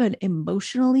kind of an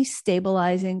emotionally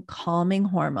stabilizing, calming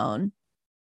hormone.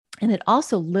 And it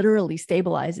also literally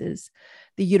stabilizes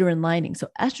the uterine lining. So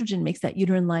estrogen makes that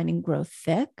uterine lining grow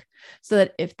thick so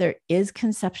that if there is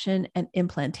conception and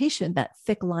implantation, that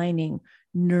thick lining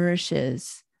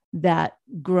nourishes that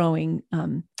growing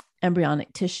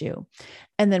embryonic tissue.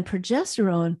 And then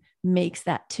progesterone makes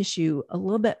that tissue a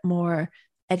little bit more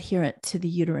adherent to the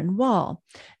uterine wall.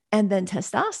 And then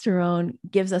testosterone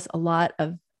gives us a lot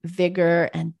of vigor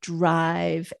and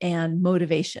drive and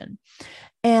motivation.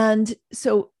 And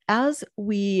so as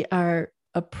we are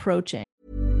approaching.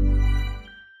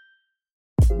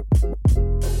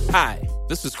 Hi,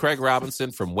 this is Craig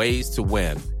Robinson from Ways to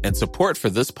Win, and support for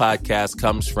this podcast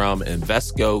comes from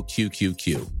Invesco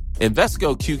QQQ.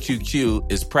 Invesco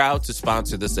QQQ is proud to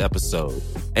sponsor this episode,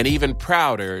 and even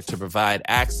prouder to provide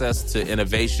access to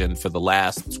innovation for the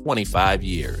last 25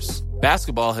 years.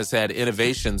 Basketball has had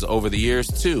innovations over the years,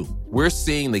 too. We're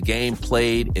seeing the game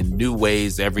played in new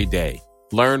ways every day.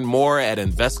 Learn more at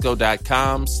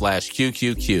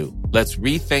Invesco.com/QQQ. Let's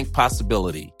rethink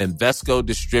possibility. Invesco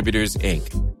Distributors,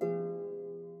 Inc.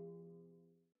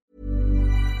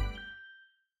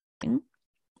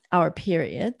 Our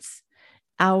periods,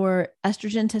 our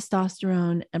estrogen,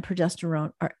 testosterone, and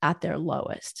progesterone are at their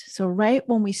lowest. So right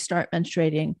when we start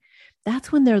menstruating,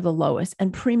 that's when they're the lowest.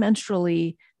 And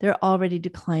premenstrually, they're already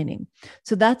declining.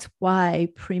 So that's why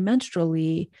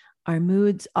premenstrually, our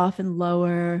mood's often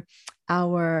lower,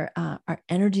 our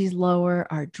energy is lower,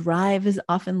 our drive is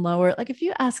often lower. Like if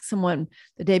you ask someone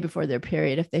the day before their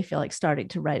period if they feel like starting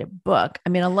to write a book, I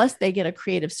mean, unless they get a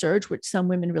creative surge, which some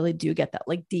women really do get, that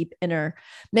like deep inner,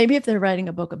 maybe if they're writing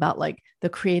a book about like the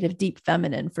creative deep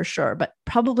feminine for sure, but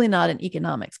probably not an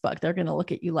economics book. They're going to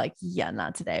look at you like, yeah,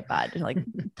 not today, bud. Like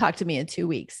talk to me in 2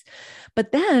 weeks.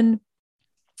 But then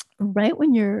right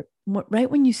when you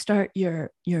start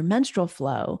your menstrual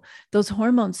flow, those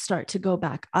hormones start to go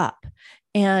back up.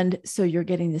 And so you're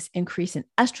getting this increase in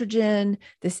estrogen,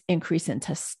 this increase in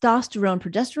testosterone.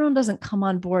 Progesterone doesn't come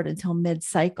on board until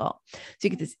mid-cycle. So you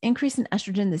get this increase in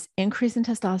estrogen, this increase in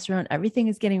testosterone. Everything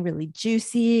is getting really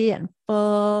juicy and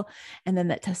full. And then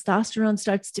that testosterone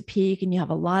starts to peak and you have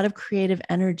a lot of creative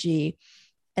energy.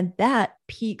 And that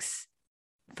peaks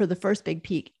for the first big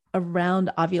peak around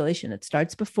ovulation. It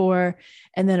starts before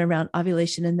and then around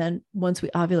ovulation. And then once we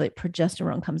ovulate,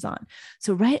 progesterone comes on.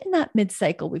 So right in that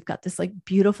mid-cycle, we've got this like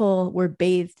beautiful, we're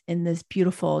bathed in this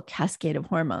beautiful cascade of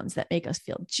hormones that make us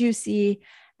feel juicy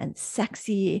and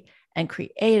sexy and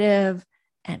creative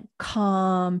and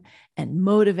calm and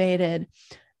motivated.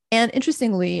 And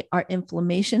interestingly, our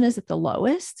inflammation is at the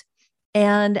lowest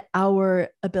and our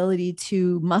ability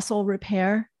to muscle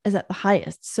repair is at the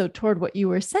highest. So toward what you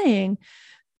were saying,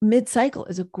 mid-cycle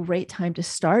is a great time to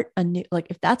start a new, like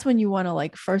if that's when you want to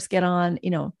like first get on,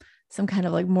 some kind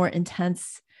of like more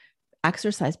intense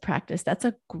exercise practice, that's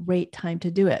a great time to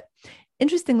do it.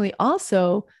 Interestingly,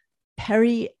 also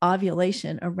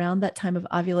peri-ovulation, around that time of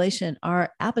ovulation, our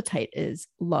appetite is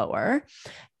lower.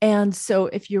 And so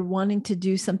if you're wanting to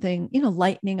do something,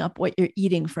 lightening up what you're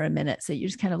eating for a minute, so you're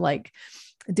just kind of like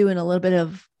doing a little bit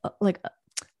of like,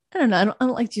 I don't know. I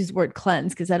don't like to use the word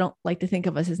cleanse because I don't like to think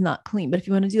of us as not clean. But if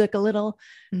you want to do like a little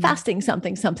fasting,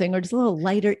 something, or just a little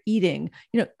lighter eating,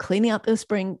 cleaning out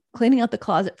the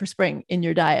closet for spring in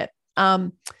your diet.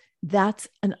 That's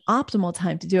an optimal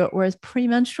time to do it. Whereas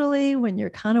premenstrually, when you're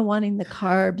kind of wanting the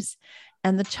carbs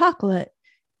and the chocolate,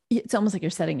 it's almost like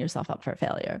you're setting yourself up for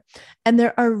failure. And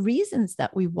there are reasons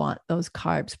that we want those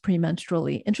carbs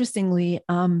premenstrually. Interestingly,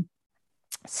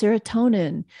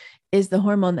 serotonin is the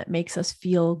hormone that makes us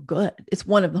feel good. It's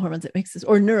one of the hormones that makes us,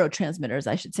 or neurotransmitters,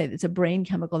 I should say. It's a brain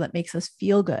chemical that makes us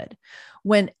feel good.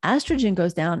 When estrogen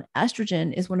goes down,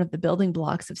 estrogen is one of the building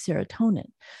blocks of serotonin.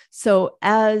 So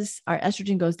as our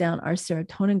estrogen goes down, our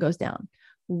serotonin goes down.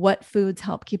 What foods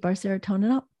help keep our serotonin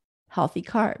up? Healthy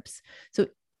carbs. So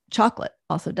chocolate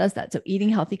also does that. So eating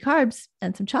healthy carbs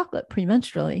and some chocolate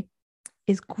premenstrually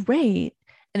is great.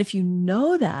 And if you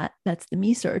know that, that's the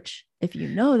me search. If you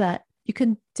know that, you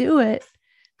can do it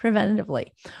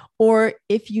preventatively. Or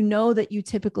if you know that you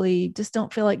typically just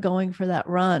don't feel like going for that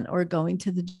run or going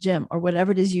to the gym or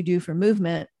whatever it is you do for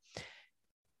movement,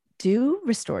 do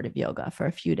restorative yoga for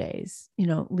a few days,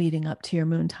 leading up to your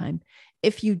moon time.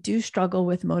 If you do struggle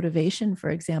with motivation, for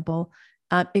example,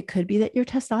 it could be that your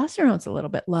testosterone's a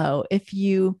little bit low. If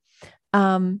you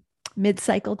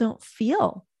mid-cycle don't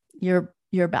feel your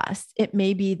best, it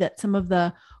may be that some of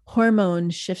the hormone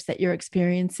shifts that you're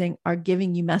experiencing are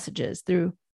giving you messages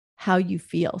through how you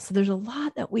feel. So there's a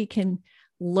lot that we can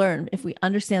learn if we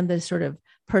understand the sort of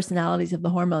personalities of the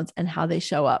hormones and how they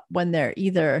show up when they're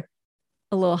either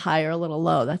a little high or a little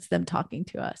low. That's them talking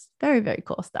to us. Very, very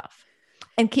cool stuff.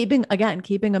 And keeping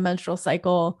a menstrual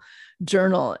cycle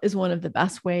journal is one of the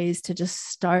best ways to just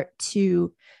start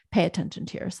to pay attention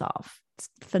to yourself. It's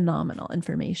phenomenal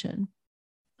information.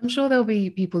 I'm sure there'll be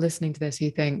people listening to this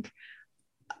who think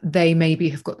they maybe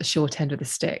have got the short end of the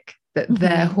stick, that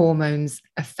their hormones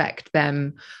affect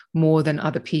them more than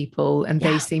other people, and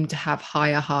they seem to have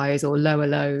higher highs or lower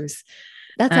lows.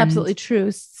 That's absolutely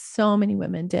true. So many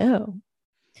women do.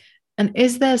 And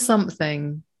is that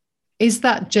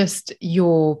just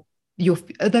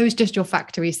are those just your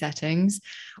factory settings,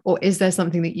 or is there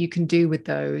something that you can do with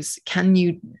those? Can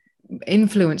you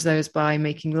influence those by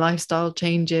making lifestyle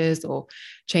changes or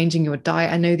changing your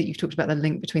diet? I know that you've talked about the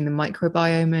link between the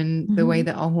microbiome and the way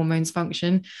that our hormones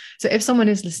function. So if someone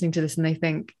is listening to this and they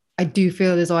think, I do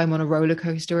feel as though I'm on a roller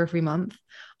coaster every month,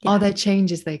 are there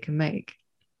changes they can make?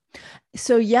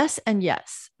 So yes and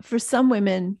yes. For some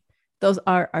women, those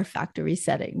are our factory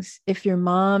settings. If your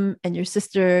mom and your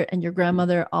sister and your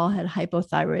grandmother all had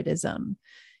hypothyroidism,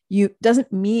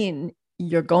 doesn't mean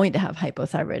you're going to have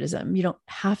hypothyroidism. You don't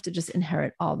have to just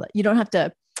inherit all that. You don't have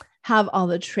to have all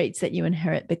the traits that you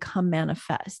inherit become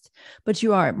manifest, but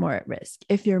you are more at risk.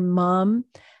 If your mom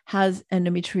has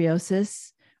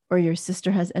endometriosis or your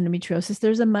sister has endometriosis,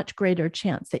 there's a much greater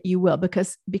chance that you will,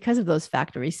 because of those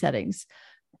factory settings,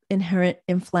 inherent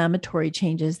inflammatory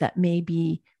changes that may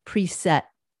be preset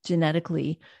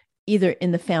genetically, either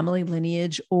in the family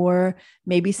lineage, or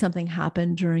maybe something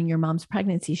happened during your mom's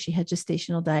pregnancy. She had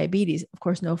gestational diabetes, of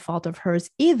course, no fault of hers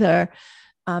either.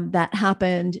 That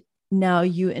happened. Now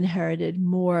you inherited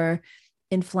more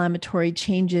inflammatory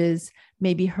changes.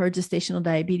 Maybe her gestational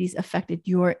diabetes affected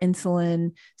your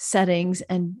insulin settings,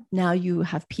 and now you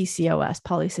have PCOS,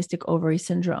 polycystic ovary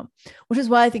syndrome, which is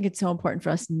why I think it's so important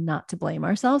for us not to blame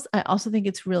ourselves. I also think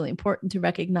it's really important to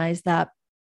recognize that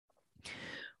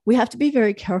we have to be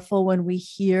very careful when we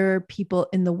hear people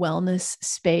in the wellness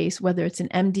space, whether it's an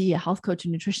MD, a health coach, a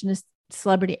nutritionist,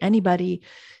 celebrity, anybody,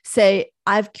 say,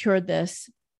 I've cured this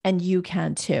and you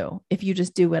can too, if you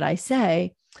just do what I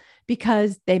say,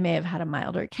 because they may have had a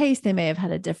milder case. They may have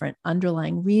had a different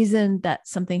underlying reason that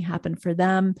something happened for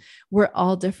them. We're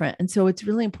all different. And so it's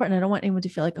really important. I don't want anyone to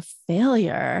feel like a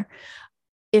failure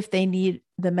if they need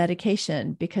the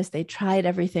medication because they tried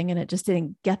everything and it just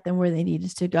didn't get them where they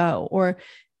needed to go, or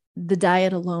the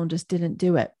diet alone just didn't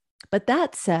do it. But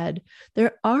that said,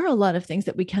 there are a lot of things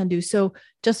that we can do. So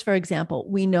just for example,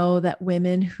 we know that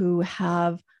women who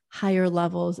have higher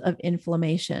levels of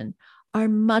inflammation are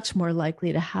much more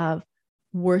likely to have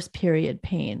worse period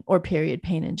pain or period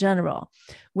pain in general.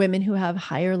 Women who have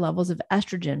higher levels of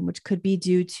estrogen, which could be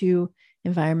due to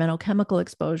environmental chemical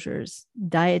exposures,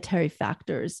 dietary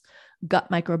factors,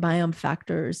 gut microbiome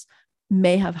factors,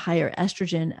 may have higher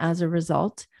estrogen as a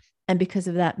result. And because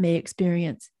of that, may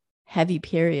experience heavy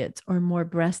periods or more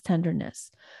breast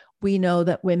tenderness. We know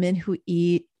that women who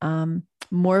eat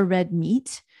more red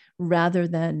meat rather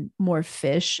than more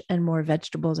fish and more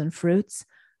vegetables and fruits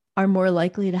are more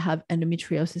likely to have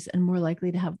endometriosis and more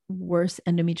likely to have worse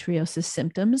endometriosis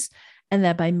symptoms. And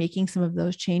that by making some of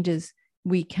those changes,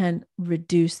 we can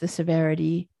reduce the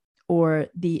severity or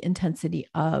the intensity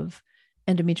of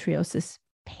endometriosis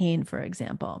pain, for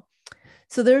example.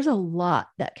 So there's a lot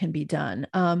that can be done.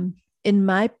 In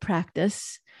my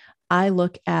practice, I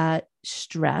look at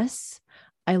stress,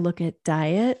 I look at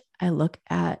diet, I look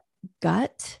at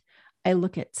gut, I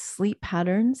look at sleep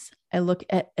patterns, I look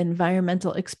at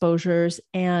environmental exposures,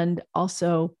 and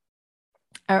also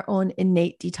our own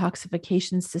innate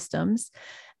detoxification systems.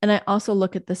 And I also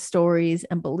look at the stories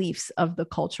and beliefs of the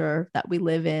culture that we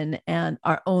live in and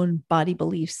our own body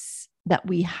beliefs that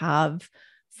we have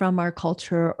from our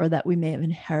culture or that we may have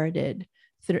inherited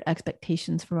through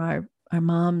expectations from our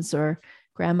moms or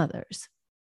grandmothers.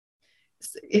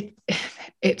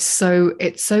 It's so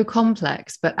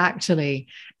complex, but actually,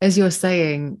 as you're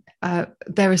saying,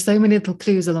 there are so many little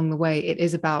clues along the way. It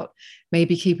is about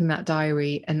maybe keeping that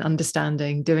diary and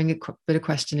understanding, doing a bit of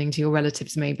questioning to your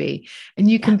relatives maybe, and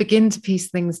you can begin to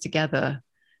piece things together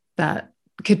that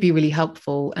could be really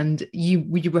helpful. And you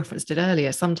referenced it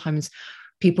earlier. Sometimes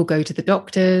people go to the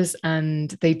doctors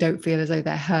and they don't feel as though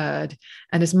they're heard.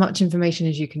 And as much information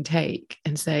as you can take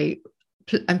and say,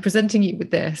 I'm presenting you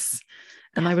with this,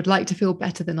 and I would like to feel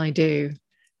better than I do.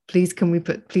 Please, can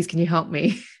you help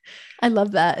me? I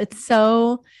love that. It's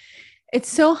so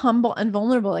humble and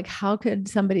vulnerable. Like, how could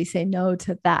somebody say no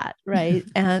to that? Right.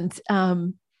 And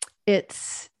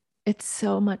it's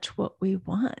so much what we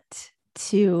want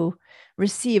to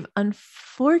receive.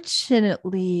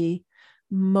 Unfortunately,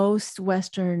 most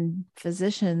Western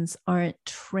physicians aren't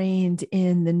trained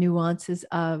in the nuances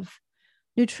of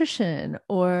nutrition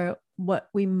or what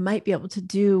we might be able to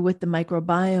do with the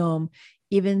microbiome,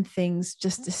 even things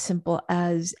just as simple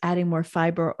as adding more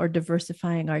fiber or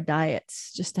diversifying our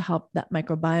diets just to help that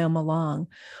microbiome along.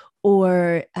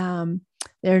 Or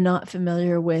they're not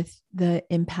familiar with the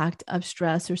impact of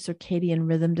stress or circadian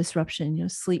rhythm disruption,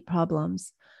 sleep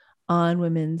problems on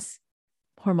women's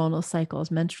hormonal cycles,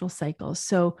 menstrual cycles.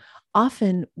 So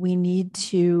often we need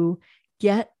to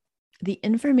get the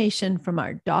information from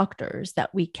our doctors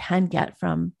that we can get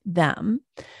from them,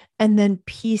 and then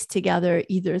piece together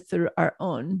either through our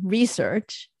own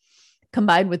research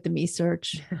combined with the me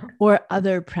search or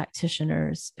other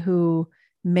practitioners who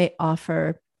may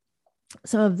offer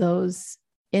some of those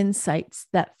insights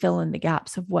that fill in the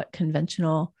gaps of what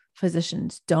conventional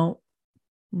physicians don't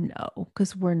know,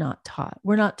 because we're not taught.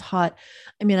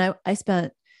 I mean, I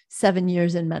spent 7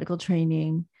 years in medical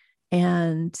training,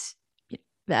 and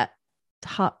that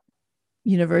taught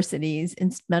universities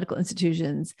and medical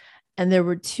institutions. And there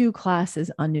were 2 classes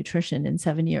on nutrition in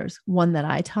 7 years, one that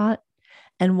I taught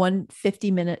and one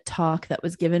 50-minute talk that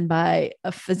was given by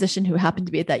a physician who happened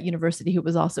to be at that university, who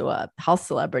was also a health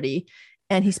celebrity.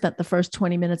 And he spent the first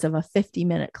 20 minutes of a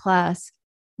 50-minute class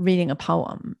reading a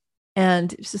poem.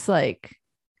 And it's just like,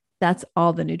 that's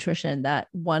all the nutrition that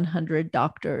 100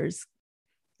 doctors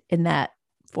in that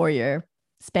 4-year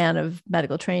span of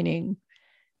medical training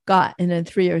got. And in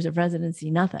 3 years of residency,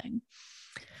 nothing.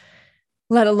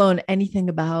 Let alone anything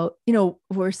about,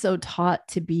 we're so taught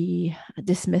to be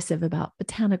dismissive about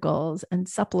botanicals and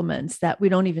supplements that we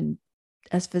don't even,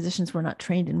 as physicians, we're not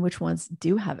trained in which ones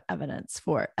do have evidence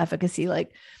for efficacy.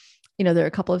 Like, there are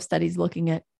a couple of studies looking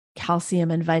at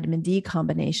calcium and vitamin D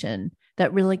combination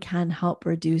that really can help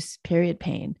reduce period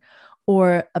pain,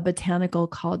 or a botanical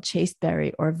called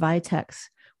chasteberry or vitex,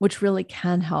 which really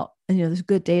can help. And, there's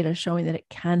good data showing that it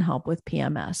can help with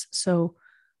PMS. So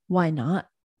why not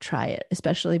try it,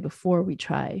 especially before we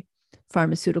try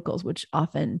pharmaceuticals, which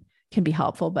often can be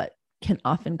helpful, but can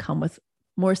often come with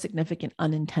more significant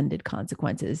unintended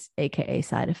consequences, AKA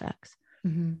side effects.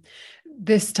 Mm-hmm.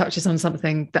 This touches on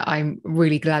something that I'm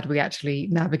really glad we actually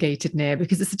navigated near,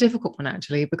 because it's a difficult one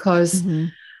actually, because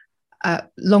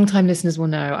long-time listeners will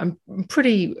know I'm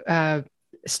pretty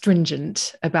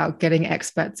stringent about getting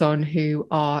experts on who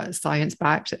are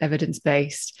science-backed,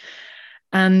 evidence-based.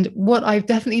 And what I've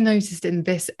definitely noticed in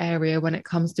this area when it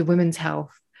comes to women's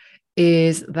health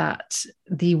is that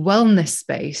the wellness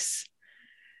space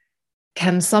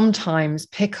can sometimes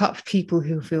pick up people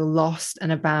who feel lost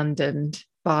and abandoned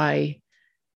by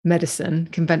medicine,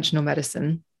 conventional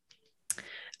medicine,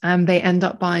 and they end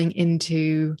up buying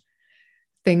into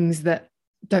things that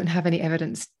don't have any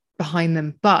evidence behind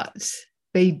them, but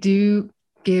they do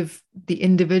give the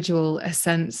individual a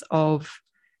sense of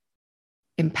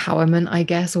empowerment, I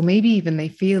guess, or maybe even they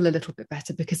feel a little bit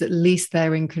better because at least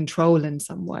they're in control in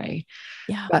some way.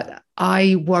 Yeah. But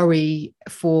I worry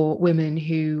for women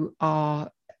who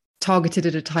are targeted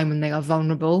at a time when they are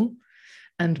vulnerable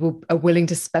and are willing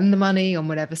to spend the money on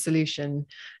whatever solution.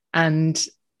 And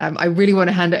I really want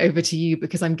to hand it over to you,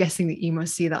 because I'm guessing that you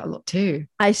must see that a lot too.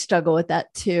 I struggle with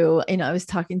that too. I was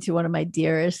talking to one of my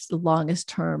dearest, longest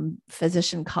term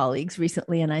physician colleagues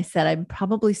recently, and I said, I'm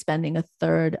probably spending a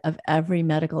third of every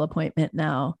medical appointment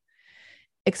now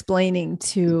explaining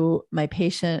to my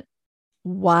patient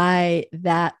why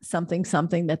that something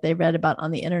that they read about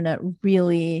on the internet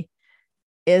really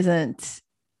isn't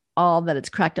all that it's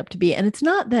cracked up to be. And it's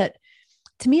not that,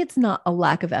 to me, it's not a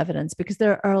lack of evidence, because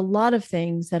there are a lot of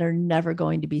things that are never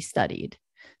going to be studied.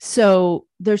 So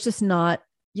there's just not,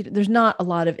 there's not a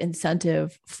lot of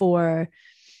incentive for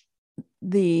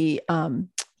the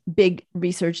big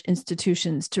research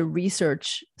institutions to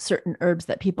research certain herbs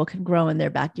that people can grow in their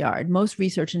backyard. Most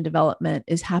research and development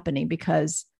is happening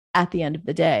because at the end of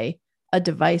the day, a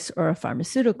device or a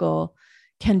pharmaceutical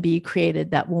can be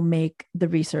created that will make the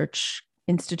research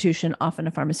institution, often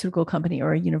a pharmaceutical company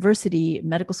or a university,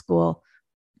 medical school,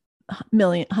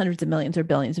 hundreds of millions or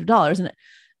billions of dollars. And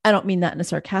I don't mean that in a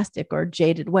sarcastic or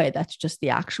jaded way. That's just the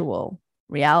actual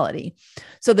reality.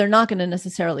 So they're not going to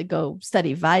necessarily go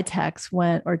study Vitex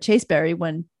or chasteberry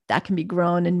when that can be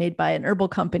grown and made by an herbal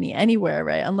company anywhere,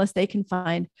 right? Unless they can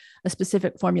find a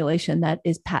specific formulation that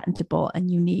is patentable and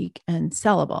unique and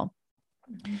sellable.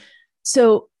 Mm-hmm.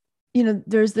 So,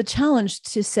 there's the challenge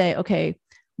to say, okay,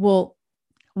 well,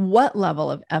 what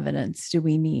level of evidence do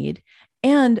we need?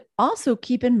 And also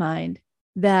keep in mind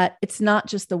that it's not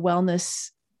just the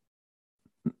wellness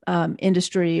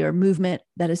industry or movement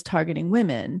that is targeting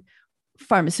women.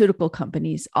 Pharmaceutical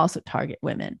companies also target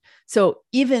women. So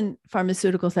even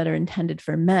pharmaceuticals that are intended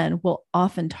for men will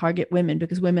often target women,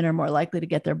 because women are more likely to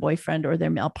get their boyfriend or their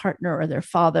male partner or their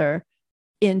father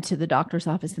into the doctor's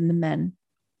office than the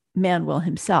man will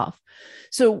himself.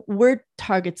 So we're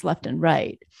targets left and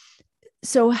right.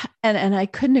 So, and I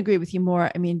couldn't agree with you more.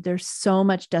 I mean, there's so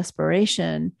much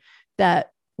desperation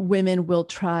that women will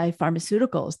try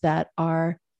pharmaceuticals that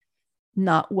are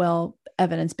not well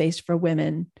evidence-based for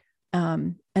women,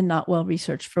 and not well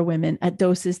researched for women at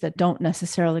doses that don't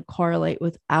necessarily correlate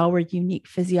with our unique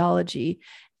physiology.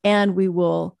 And we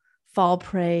will fall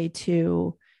prey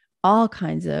to all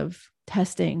kinds of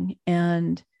testing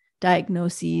and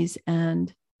diagnoses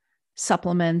and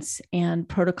supplements and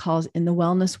protocols in the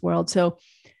wellness world. So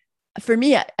for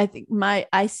me, I think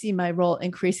I see my role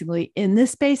increasingly in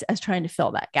this space as trying to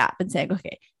fill that gap and saying,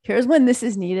 okay, here's when this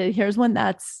is needed. Here's when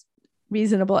that's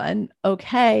reasonable and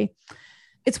okay.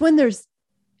 It's when there's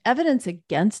evidence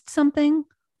against something,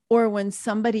 or when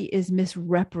somebody is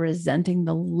misrepresenting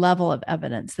the level of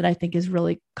evidence, that I think is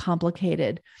really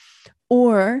complicated.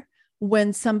 Or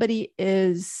when somebody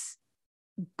is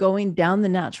going down the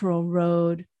natural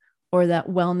road or that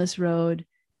wellness road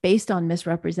based on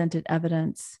misrepresented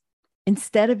evidence,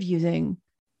 instead of using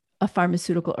a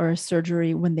pharmaceutical or a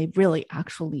surgery when they really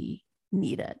actually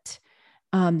need it,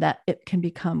 that it can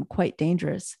become quite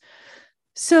dangerous.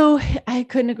 So I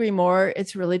couldn't agree more.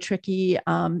 It's really tricky.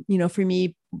 For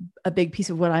me, a big piece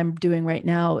of what I'm doing right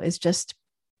now is just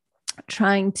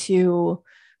trying to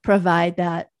provide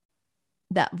that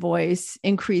voice,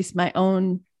 increase my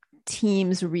own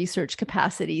team's research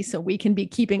capacity so we can be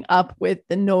keeping up with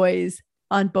the noise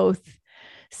on both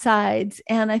sides.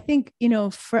 And I think,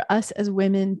 for us as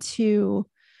women too,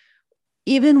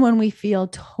 even when we feel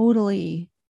totally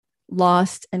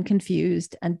lost and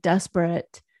confused and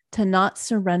desperate, to not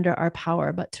surrender our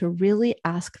power, but to really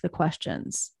ask the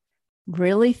questions,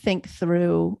 really think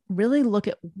through, really look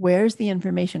at where's the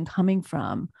information coming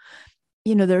from.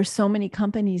 There are so many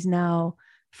companies now,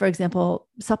 for example,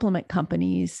 supplement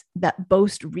companies that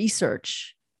boast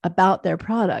research about their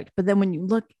product. But then when you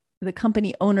look, the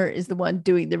company owner is the one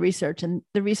doing the research, and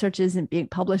the research isn't being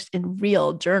published in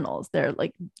real journals. They're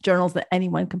like journals that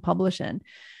anyone can publish in.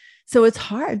 So it's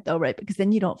hard though, right? Because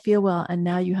then you don't feel well. And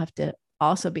now you have to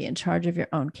also be in charge of your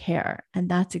own care. And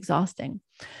that's exhausting.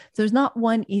 So there's not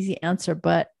one easy answer,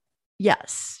 but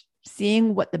yes,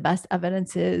 seeing what the best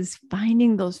evidence is,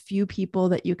 finding those few people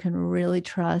that you can really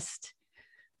trust,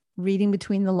 reading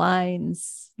between the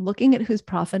lines, looking at who's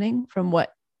profiting from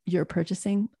what you're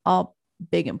purchasing, all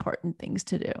big, important things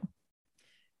to do.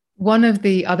 One of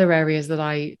the other areas that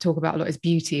I talk about a lot is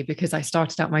beauty, because I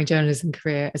started out my journalism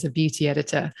career as a beauty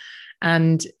editor.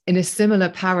 And in a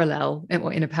parallel,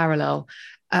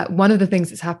 one of the things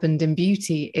that's happened in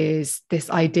beauty is this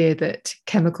idea that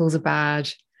chemicals are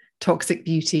bad, toxic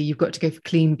beauty, you've got to go for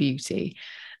clean beauty.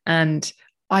 And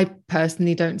I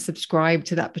personally don't subscribe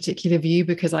to that particular view,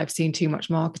 because I've seen too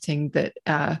much marketing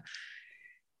that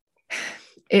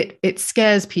it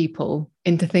scares people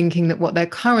into thinking that what they're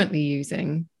currently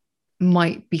using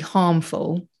might be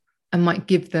harmful and might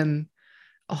give them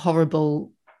a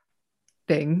horrible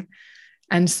thing.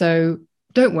 And so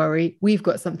don't worry, we've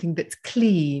got something that's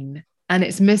clean, and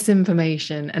it's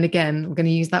misinformation. And again, we're going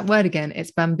to use that word again,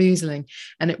 it's bamboozling.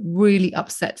 And it really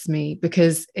upsets me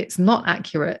because it's not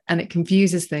accurate and it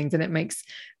confuses things, and it makes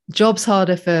jobs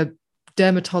harder for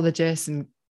dermatologists and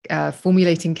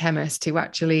formulating chemists to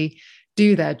actually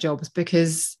do their jobs.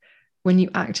 Because when you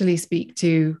actually speak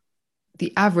to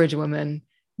the average woman,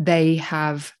 they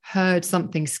have heard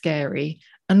something scary.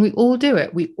 And we all do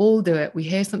it. We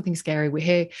hear something scary. We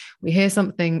hear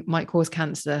something might cause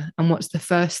cancer. And what's the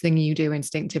first thing you do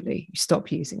instinctively? You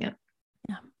stop using it.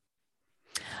 Yeah.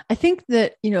 I think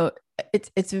that,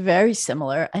 it's very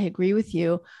similar. I agree with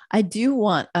you. I do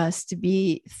want us to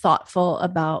be thoughtful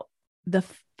about the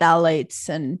phthalates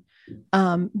and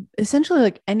essentially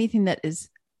like anything that is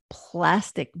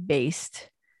plastic based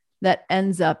that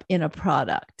ends up in a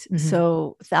product. Mm-hmm.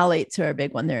 So phthalates are a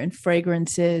big one. They're in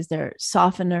fragrances, they're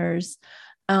softeners.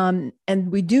 And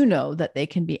we do know that they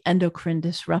can be endocrine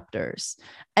disruptors.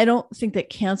 I don't think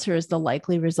that cancer is the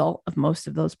likely result of most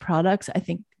of those products. I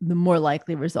think the more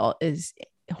likely result is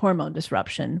hormone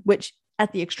disruption, which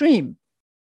at the extreme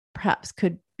perhaps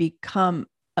could become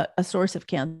a source of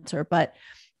cancer, but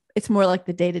it's more like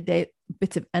the day-to-day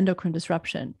bits of endocrine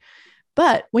disruption.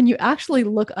 But when you actually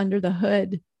look under the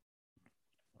hood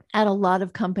at a lot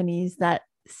of companies that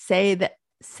say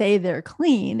they're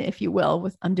clean, if you will,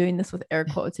 I'm doing this with air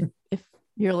quotes if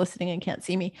you're listening and can't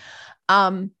see me,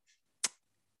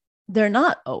 they're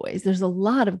not always. There's a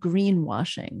lot of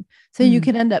greenwashing. So you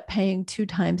could end up paying 2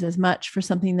 times as much for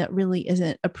something that really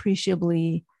isn't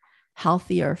appreciably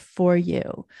healthier for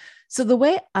you. So the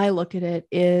way I look at it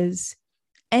is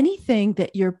anything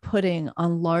that you're putting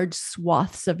on large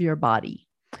swaths of your body,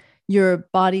 your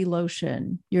body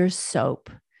lotion, your soap,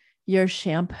 your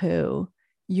shampoo,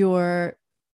 your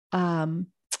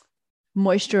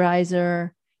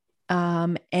moisturizer,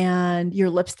 and your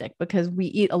lipstick, because we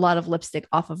eat a lot of lipstick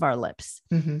off of our lips.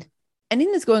 Mm-hmm.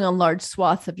 Anything that's going on large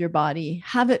swaths of your body,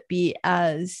 have it be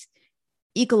as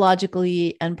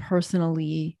ecologically and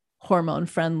personally hormone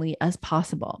friendly as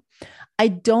possible. I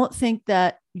don't think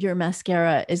that your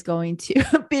mascara is going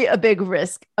to be a big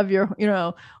risk of your,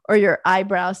 or your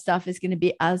eyebrow stuff is going to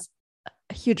be as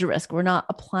a huge risk. We're not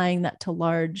applying that to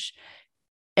large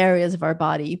areas of our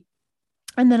body.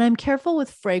 And then I'm careful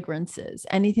with fragrances,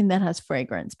 anything that has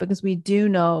fragrance, because we do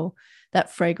know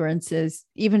that fragrances,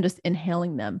 even just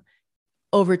inhaling them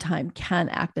over time, can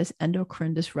act as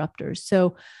endocrine disruptors.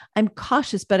 So I'm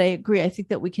cautious, but I agree. I think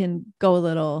that we can go a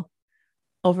little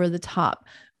over the top.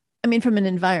 I mean, from an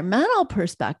environmental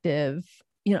perspective,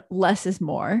 less is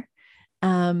more.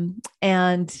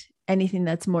 And anything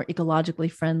that's more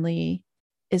ecologically friendly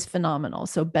is phenomenal.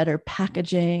 So better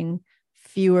packaging,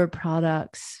 fewer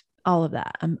products, all of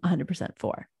that, I'm 100%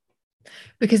 for.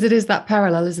 Because it is that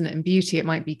parallel, isn't it? In beauty, it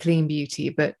might be clean beauty,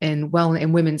 but in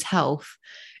women's health,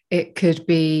 it could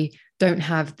be, don't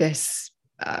have this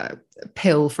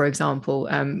pill, for example,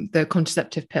 the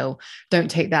contraceptive pill,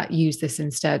 don't take that, use this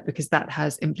instead, because that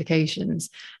has implications.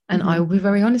 And I will be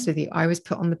very honest with you, I was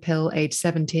put on the pill age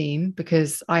 17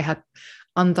 because I had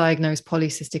undiagnosed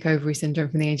polycystic ovary syndrome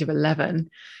from the age of 11.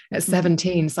 At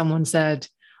 17, someone said,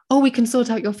 oh, we can sort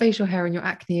out your facial hair and your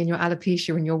acne and your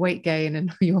alopecia and your weight gain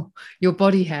and your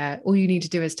body hair. All you need to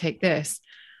do is take this.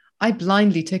 I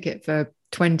blindly took it for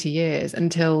 20 years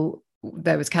until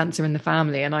there was cancer in the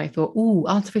family. And I thought, oh,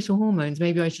 artificial hormones,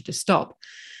 maybe I should just stop.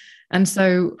 And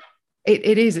so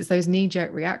it's those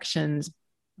knee-jerk reactions.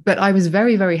 But I was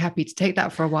very, very happy to take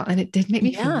that for a while. And it did make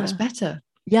me feel much better.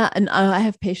 Yeah. And I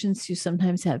have patients who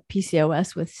sometimes have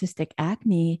PCOS with cystic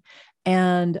acne,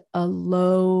 and a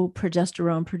low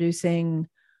testosterone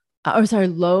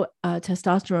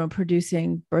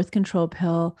producing birth control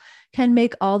pill can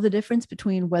make all the difference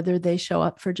between whether they show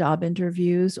up for job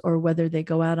interviews or whether they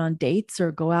go out on dates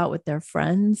or go out with their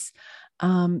friends.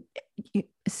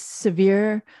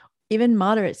 Severe, even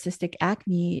moderate cystic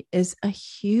acne is a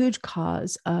huge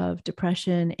cause of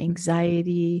depression,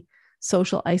 anxiety,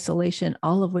 social isolation,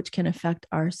 all of which can affect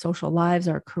our social lives,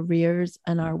 our careers,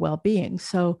 and our well-being.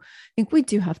 So I think we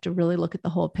do have to really look at the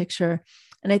whole picture.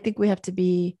 And I think we have to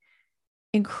be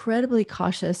incredibly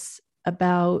cautious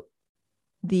about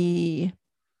the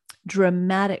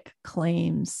dramatic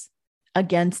claims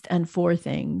against and for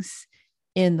things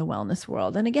in the wellness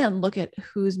world. And again, look at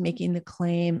who's making the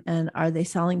claim and are they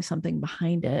selling something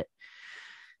behind it?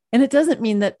 And it doesn't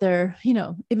mean that they're,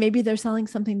 maybe they're selling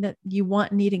something that you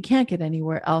want, need, and can't get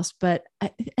anywhere else. But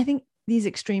I think these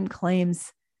extreme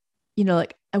claims,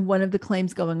 like one of the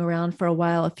claims going around for a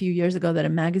while, a few years ago, that a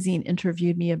magazine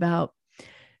interviewed me about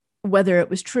whether it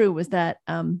was true, was that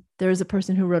there was a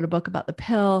person who wrote a book about the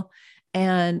pill.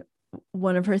 And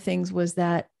one of her things was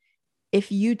that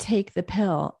if you take the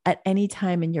pill at any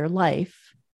time in your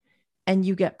life and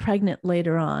you get pregnant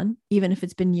later on, even if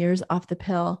it's been years off the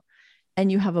pill, and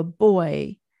you have a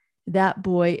boy, that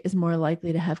boy is more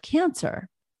likely to have cancer.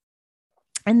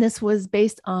 And this was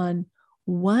based on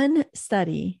one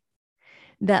study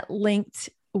that linked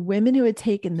women who had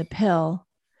taken the pill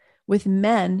with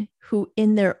men who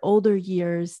in their older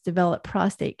years developed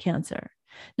prostate cancer.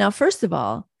 Now, first of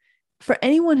all, for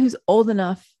anyone who's old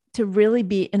enough to really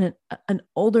be in an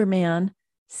older man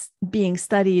being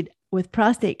studied with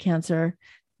prostate cancer,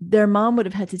 their mom would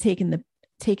have had to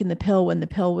taken the pill when the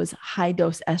pill was high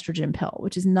dose estrogen pill,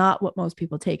 which is not what most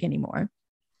people take anymore.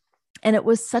 And it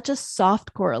was such a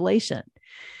soft correlation.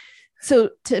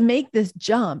 So to make this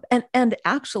jump, and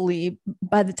actually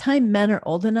by the time men are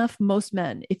old enough, most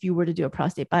men, if you were to do a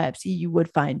prostate biopsy, you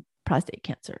would find prostate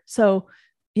cancer. So,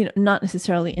 not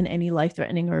necessarily in any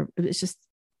life-threatening, or it's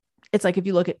like if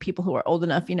you look at people who are old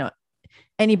enough,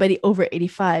 anybody over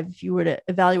 85, if you were to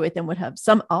evaluate them, would have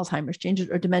some Alzheimer's changes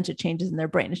or dementia changes in their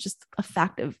brain. It's just a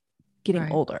fact of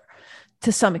getting older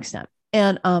to some extent.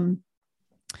 And,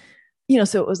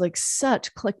 so it was like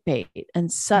such clickbait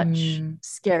and such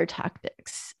scare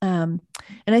tactics. And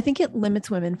I think it limits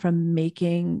women from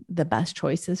making the best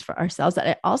choices for ourselves.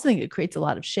 I also think it creates a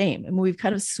lot of shame. And we've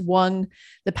kind of swung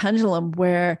the pendulum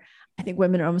where I think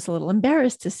women are almost a little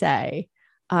embarrassed to say,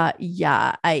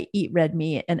 yeah, I eat red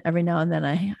meat and every now and then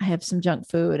I have some junk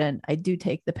food and I do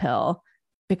take the pill,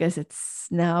 because it's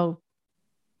now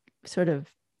sort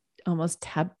of almost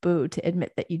taboo to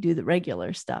admit that you do the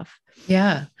regular stuff.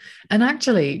 Yeah. And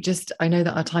actually, I know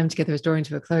that our time together is drawing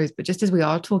to a close, but just as we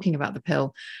are talking about the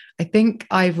pill, I think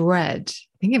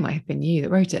it might have been you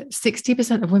that wrote it.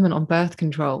 60% of women on birth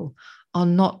control are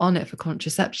not on it for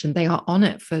contraception. They are on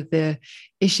it for the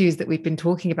issues that we've been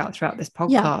talking about throughout this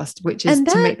podcast, which is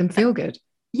to make them feel good.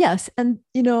 Yes. And,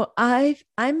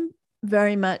 I'm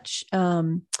very much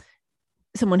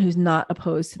someone who's not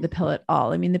opposed to the pill at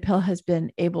all. I mean, the pill has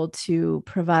been able to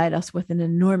provide us with an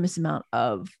enormous amount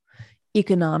of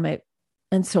economic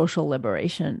and social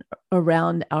liberation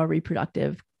around our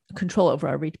reproductive control over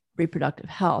our reproductive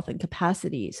health and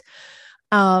capacities.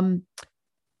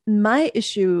 My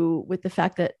issue with the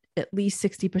fact that at least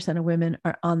 60% of women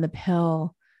are on the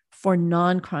pill for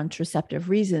non-contraceptive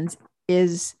reasons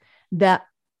is that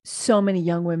so many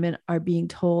young women are being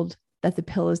told that the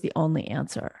pill is the only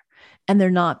answer. And they're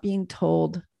not being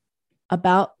told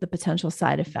about the potential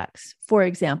side effects. For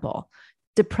example,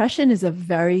 depression is a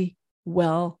very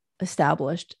well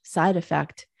established side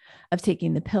effect of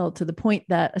taking the pill, to the point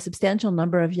that a substantial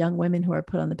number of young women who are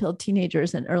put on the pill,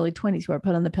 teenagers and early 20s who are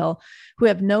put on the pill, who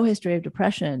have no history of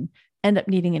depression, end up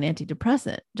needing an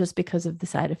antidepressant just because of the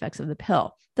side effects of the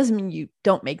pill. Doesn't mean you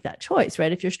don't make that choice,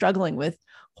 right? If you're struggling with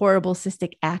horrible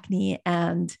cystic acne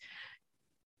and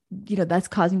that's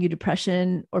causing you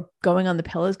depression, or going on the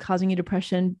pill is causing you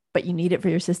depression, but you need it for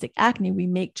your cystic acne, we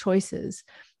make choices,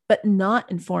 but not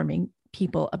informing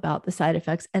people about the side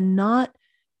effects and not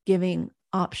giving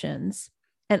options,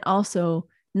 and also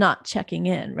not checking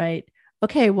in, right?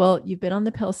 Okay, well, you've been on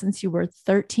the pill since you were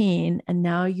 13 and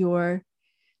now you're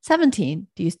 17.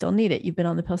 Do you still need it? You've been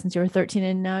on the pill since you were 13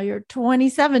 and now you're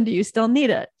 27. Do you still need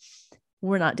it?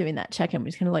 We're not doing that check-in.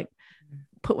 We're just going to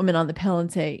put women on the pill and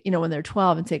say, when they're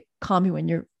 12, and say, call me when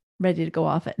you're ready to go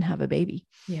off it and have a baby.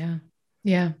 Yeah.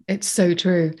 Yeah. It's so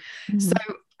true. Mm-hmm. So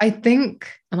I think,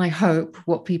 and I hope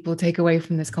what people take away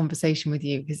from this conversation with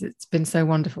you, because it's been so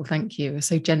wonderful, thank you, you're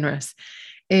so generous,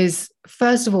 is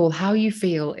first of all, how you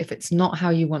feel. If it's not how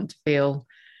you want to feel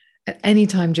at any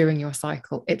time during your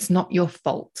cycle, it's not your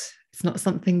fault. It's not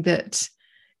something that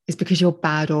is because you're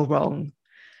bad or wrong.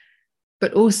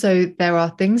 But also there are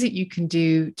things that you can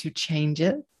do to change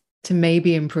it, to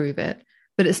maybe improve it,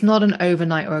 but it's not an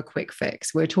overnight or a quick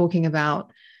fix. We're talking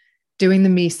about doing the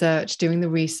me search, doing the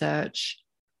research,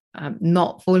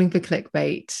 not falling for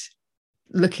clickbait,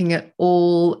 looking at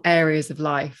all areas of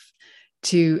life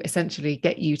to essentially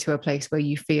get you to a place where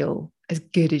you feel as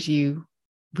good as you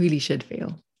really should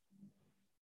feel.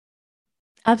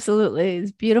 Absolutely.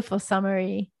 It's a beautiful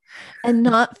summary. And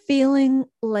not feeling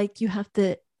like you have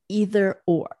to either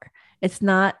or. It's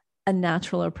not a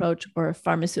natural approach or a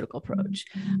pharmaceutical approach.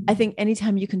 I think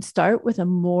anytime you can start with a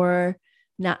more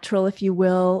natural, if you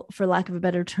will, for lack of a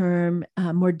better term,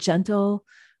 more gentle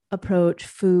approach,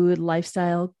 food,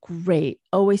 lifestyle, great.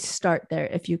 Always start there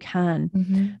if you can.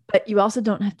 Mm-hmm. But you also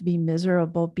don't have to be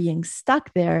miserable being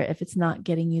stuck there if it's not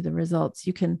getting you the results.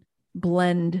 You can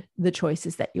blend the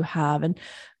choices that you have. And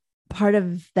part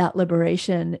of that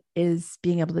liberation is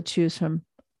being able to choose from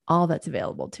all that's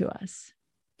available to us.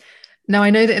 Now,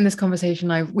 I know that in this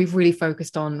conversation, we've really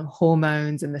focused on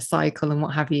hormones and the cycle and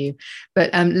what have you.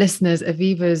 But listeners,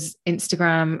 Aviva's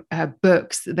Instagram,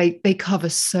 books, they cover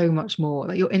so much more.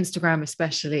 Like your Instagram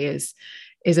especially is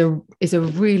a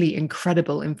really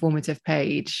incredible, informative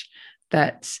page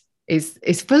that is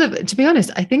full of. To be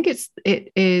honest, I think it's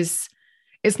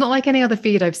not like any other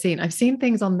feed I've seen. I've seen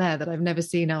things on there that I've never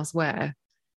seen elsewhere.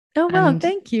 Oh wow!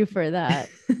 Thank you for that.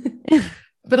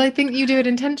 But I think you do it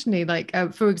intentionally. Like,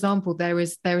 for example, there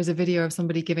is a video of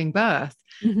somebody giving birth,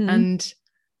 mm-hmm. and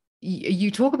you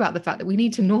talk about the fact that we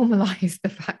need to normalize the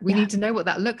fact we need to know what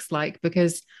that looks like,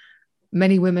 because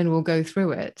many women will go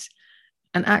through it,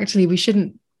 and actually we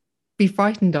shouldn't be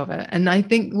frightened of it. And I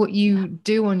think what you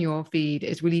do on your feed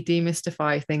is really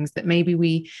demystify things that maybe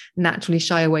we naturally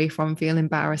shy away from, feel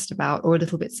embarrassed about, or a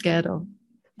little bit scared of.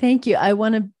 Thank you. I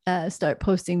want to start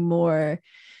posting more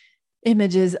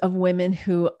images of women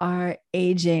who are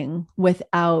aging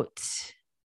without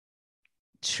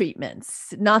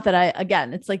treatments. Not that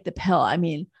it's like the pill. I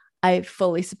mean, I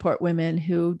fully support women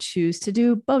who choose to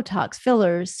do Botox,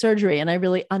 fillers, surgery. And I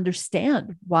really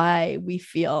understand why we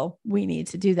feel we need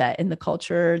to do that in the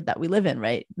culture that we live in,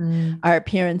 right? Mm. Our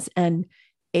appearance and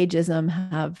ageism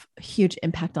have a huge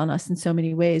impact on us in so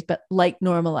many ways. But like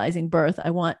normalizing birth, I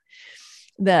want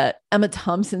the Emma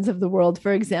Thompsons of the world,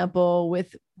 for example,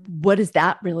 with what does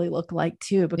that really look like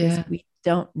too? Because we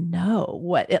don't know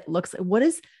what it looks like. What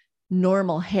is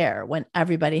normal hair when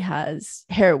everybody has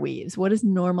hair weaves? What is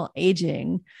normal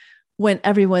aging when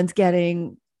everyone's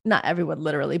getting, not everyone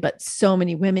literally, but so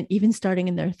many women, even starting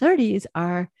in their 30s,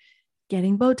 are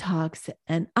getting Botox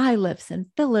and eye lifts and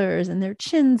fillers and their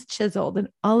chins chiseled and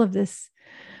all of this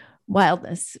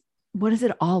wildness. What does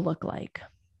it all look like?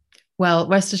 Well,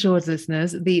 rest assured,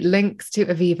 listeners, the links to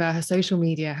Aviva, her social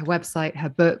media, her website, her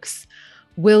books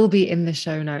will be in the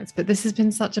show notes. But this has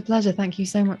been such a pleasure. Thank you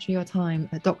so much for your time,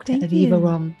 Dr. Aviva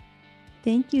Romm.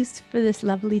 Thank you for this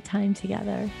lovely time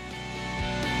together.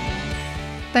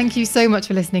 Thank you so much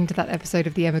for listening to that episode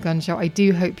of The Emma Gunn Show. I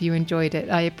do hope you enjoyed it.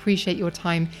 I appreciate your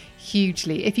time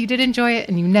hugely. If you did enjoy it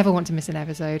and you never want to miss an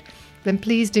episode, then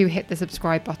please do hit the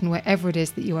subscribe button wherever it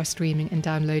is that you are streaming and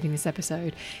downloading this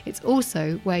episode. It's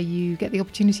also where you get the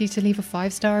opportunity to leave a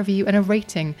 5-star review and a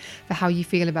rating for how you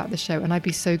feel about the show, and I'd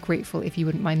be so grateful if you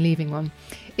wouldn't mind leaving one.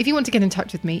 If you want to get in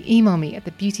touch with me, email me at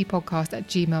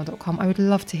thebeautypodcast@gmail.com. I would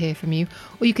love to hear from you.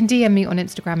 Or you can DM me on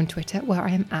Instagram and Twitter, where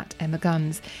I am at Emma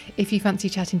Guns. If you fancy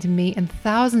chatting to me and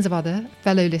thousands of other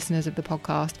fellow listeners of the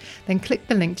podcast, then click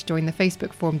the link to join the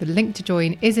Facebook forum. The link to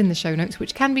join is in the show notes,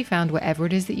 which can be found wherever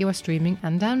it is that you are streaming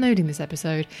and downloading this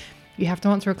episode. You have to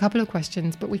answer a couple of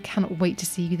questions, but we cannot wait to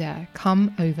see you there.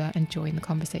 Come over and join the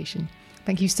conversation.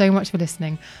 Thank you so much for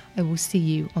listening. I will see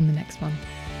you on the next one.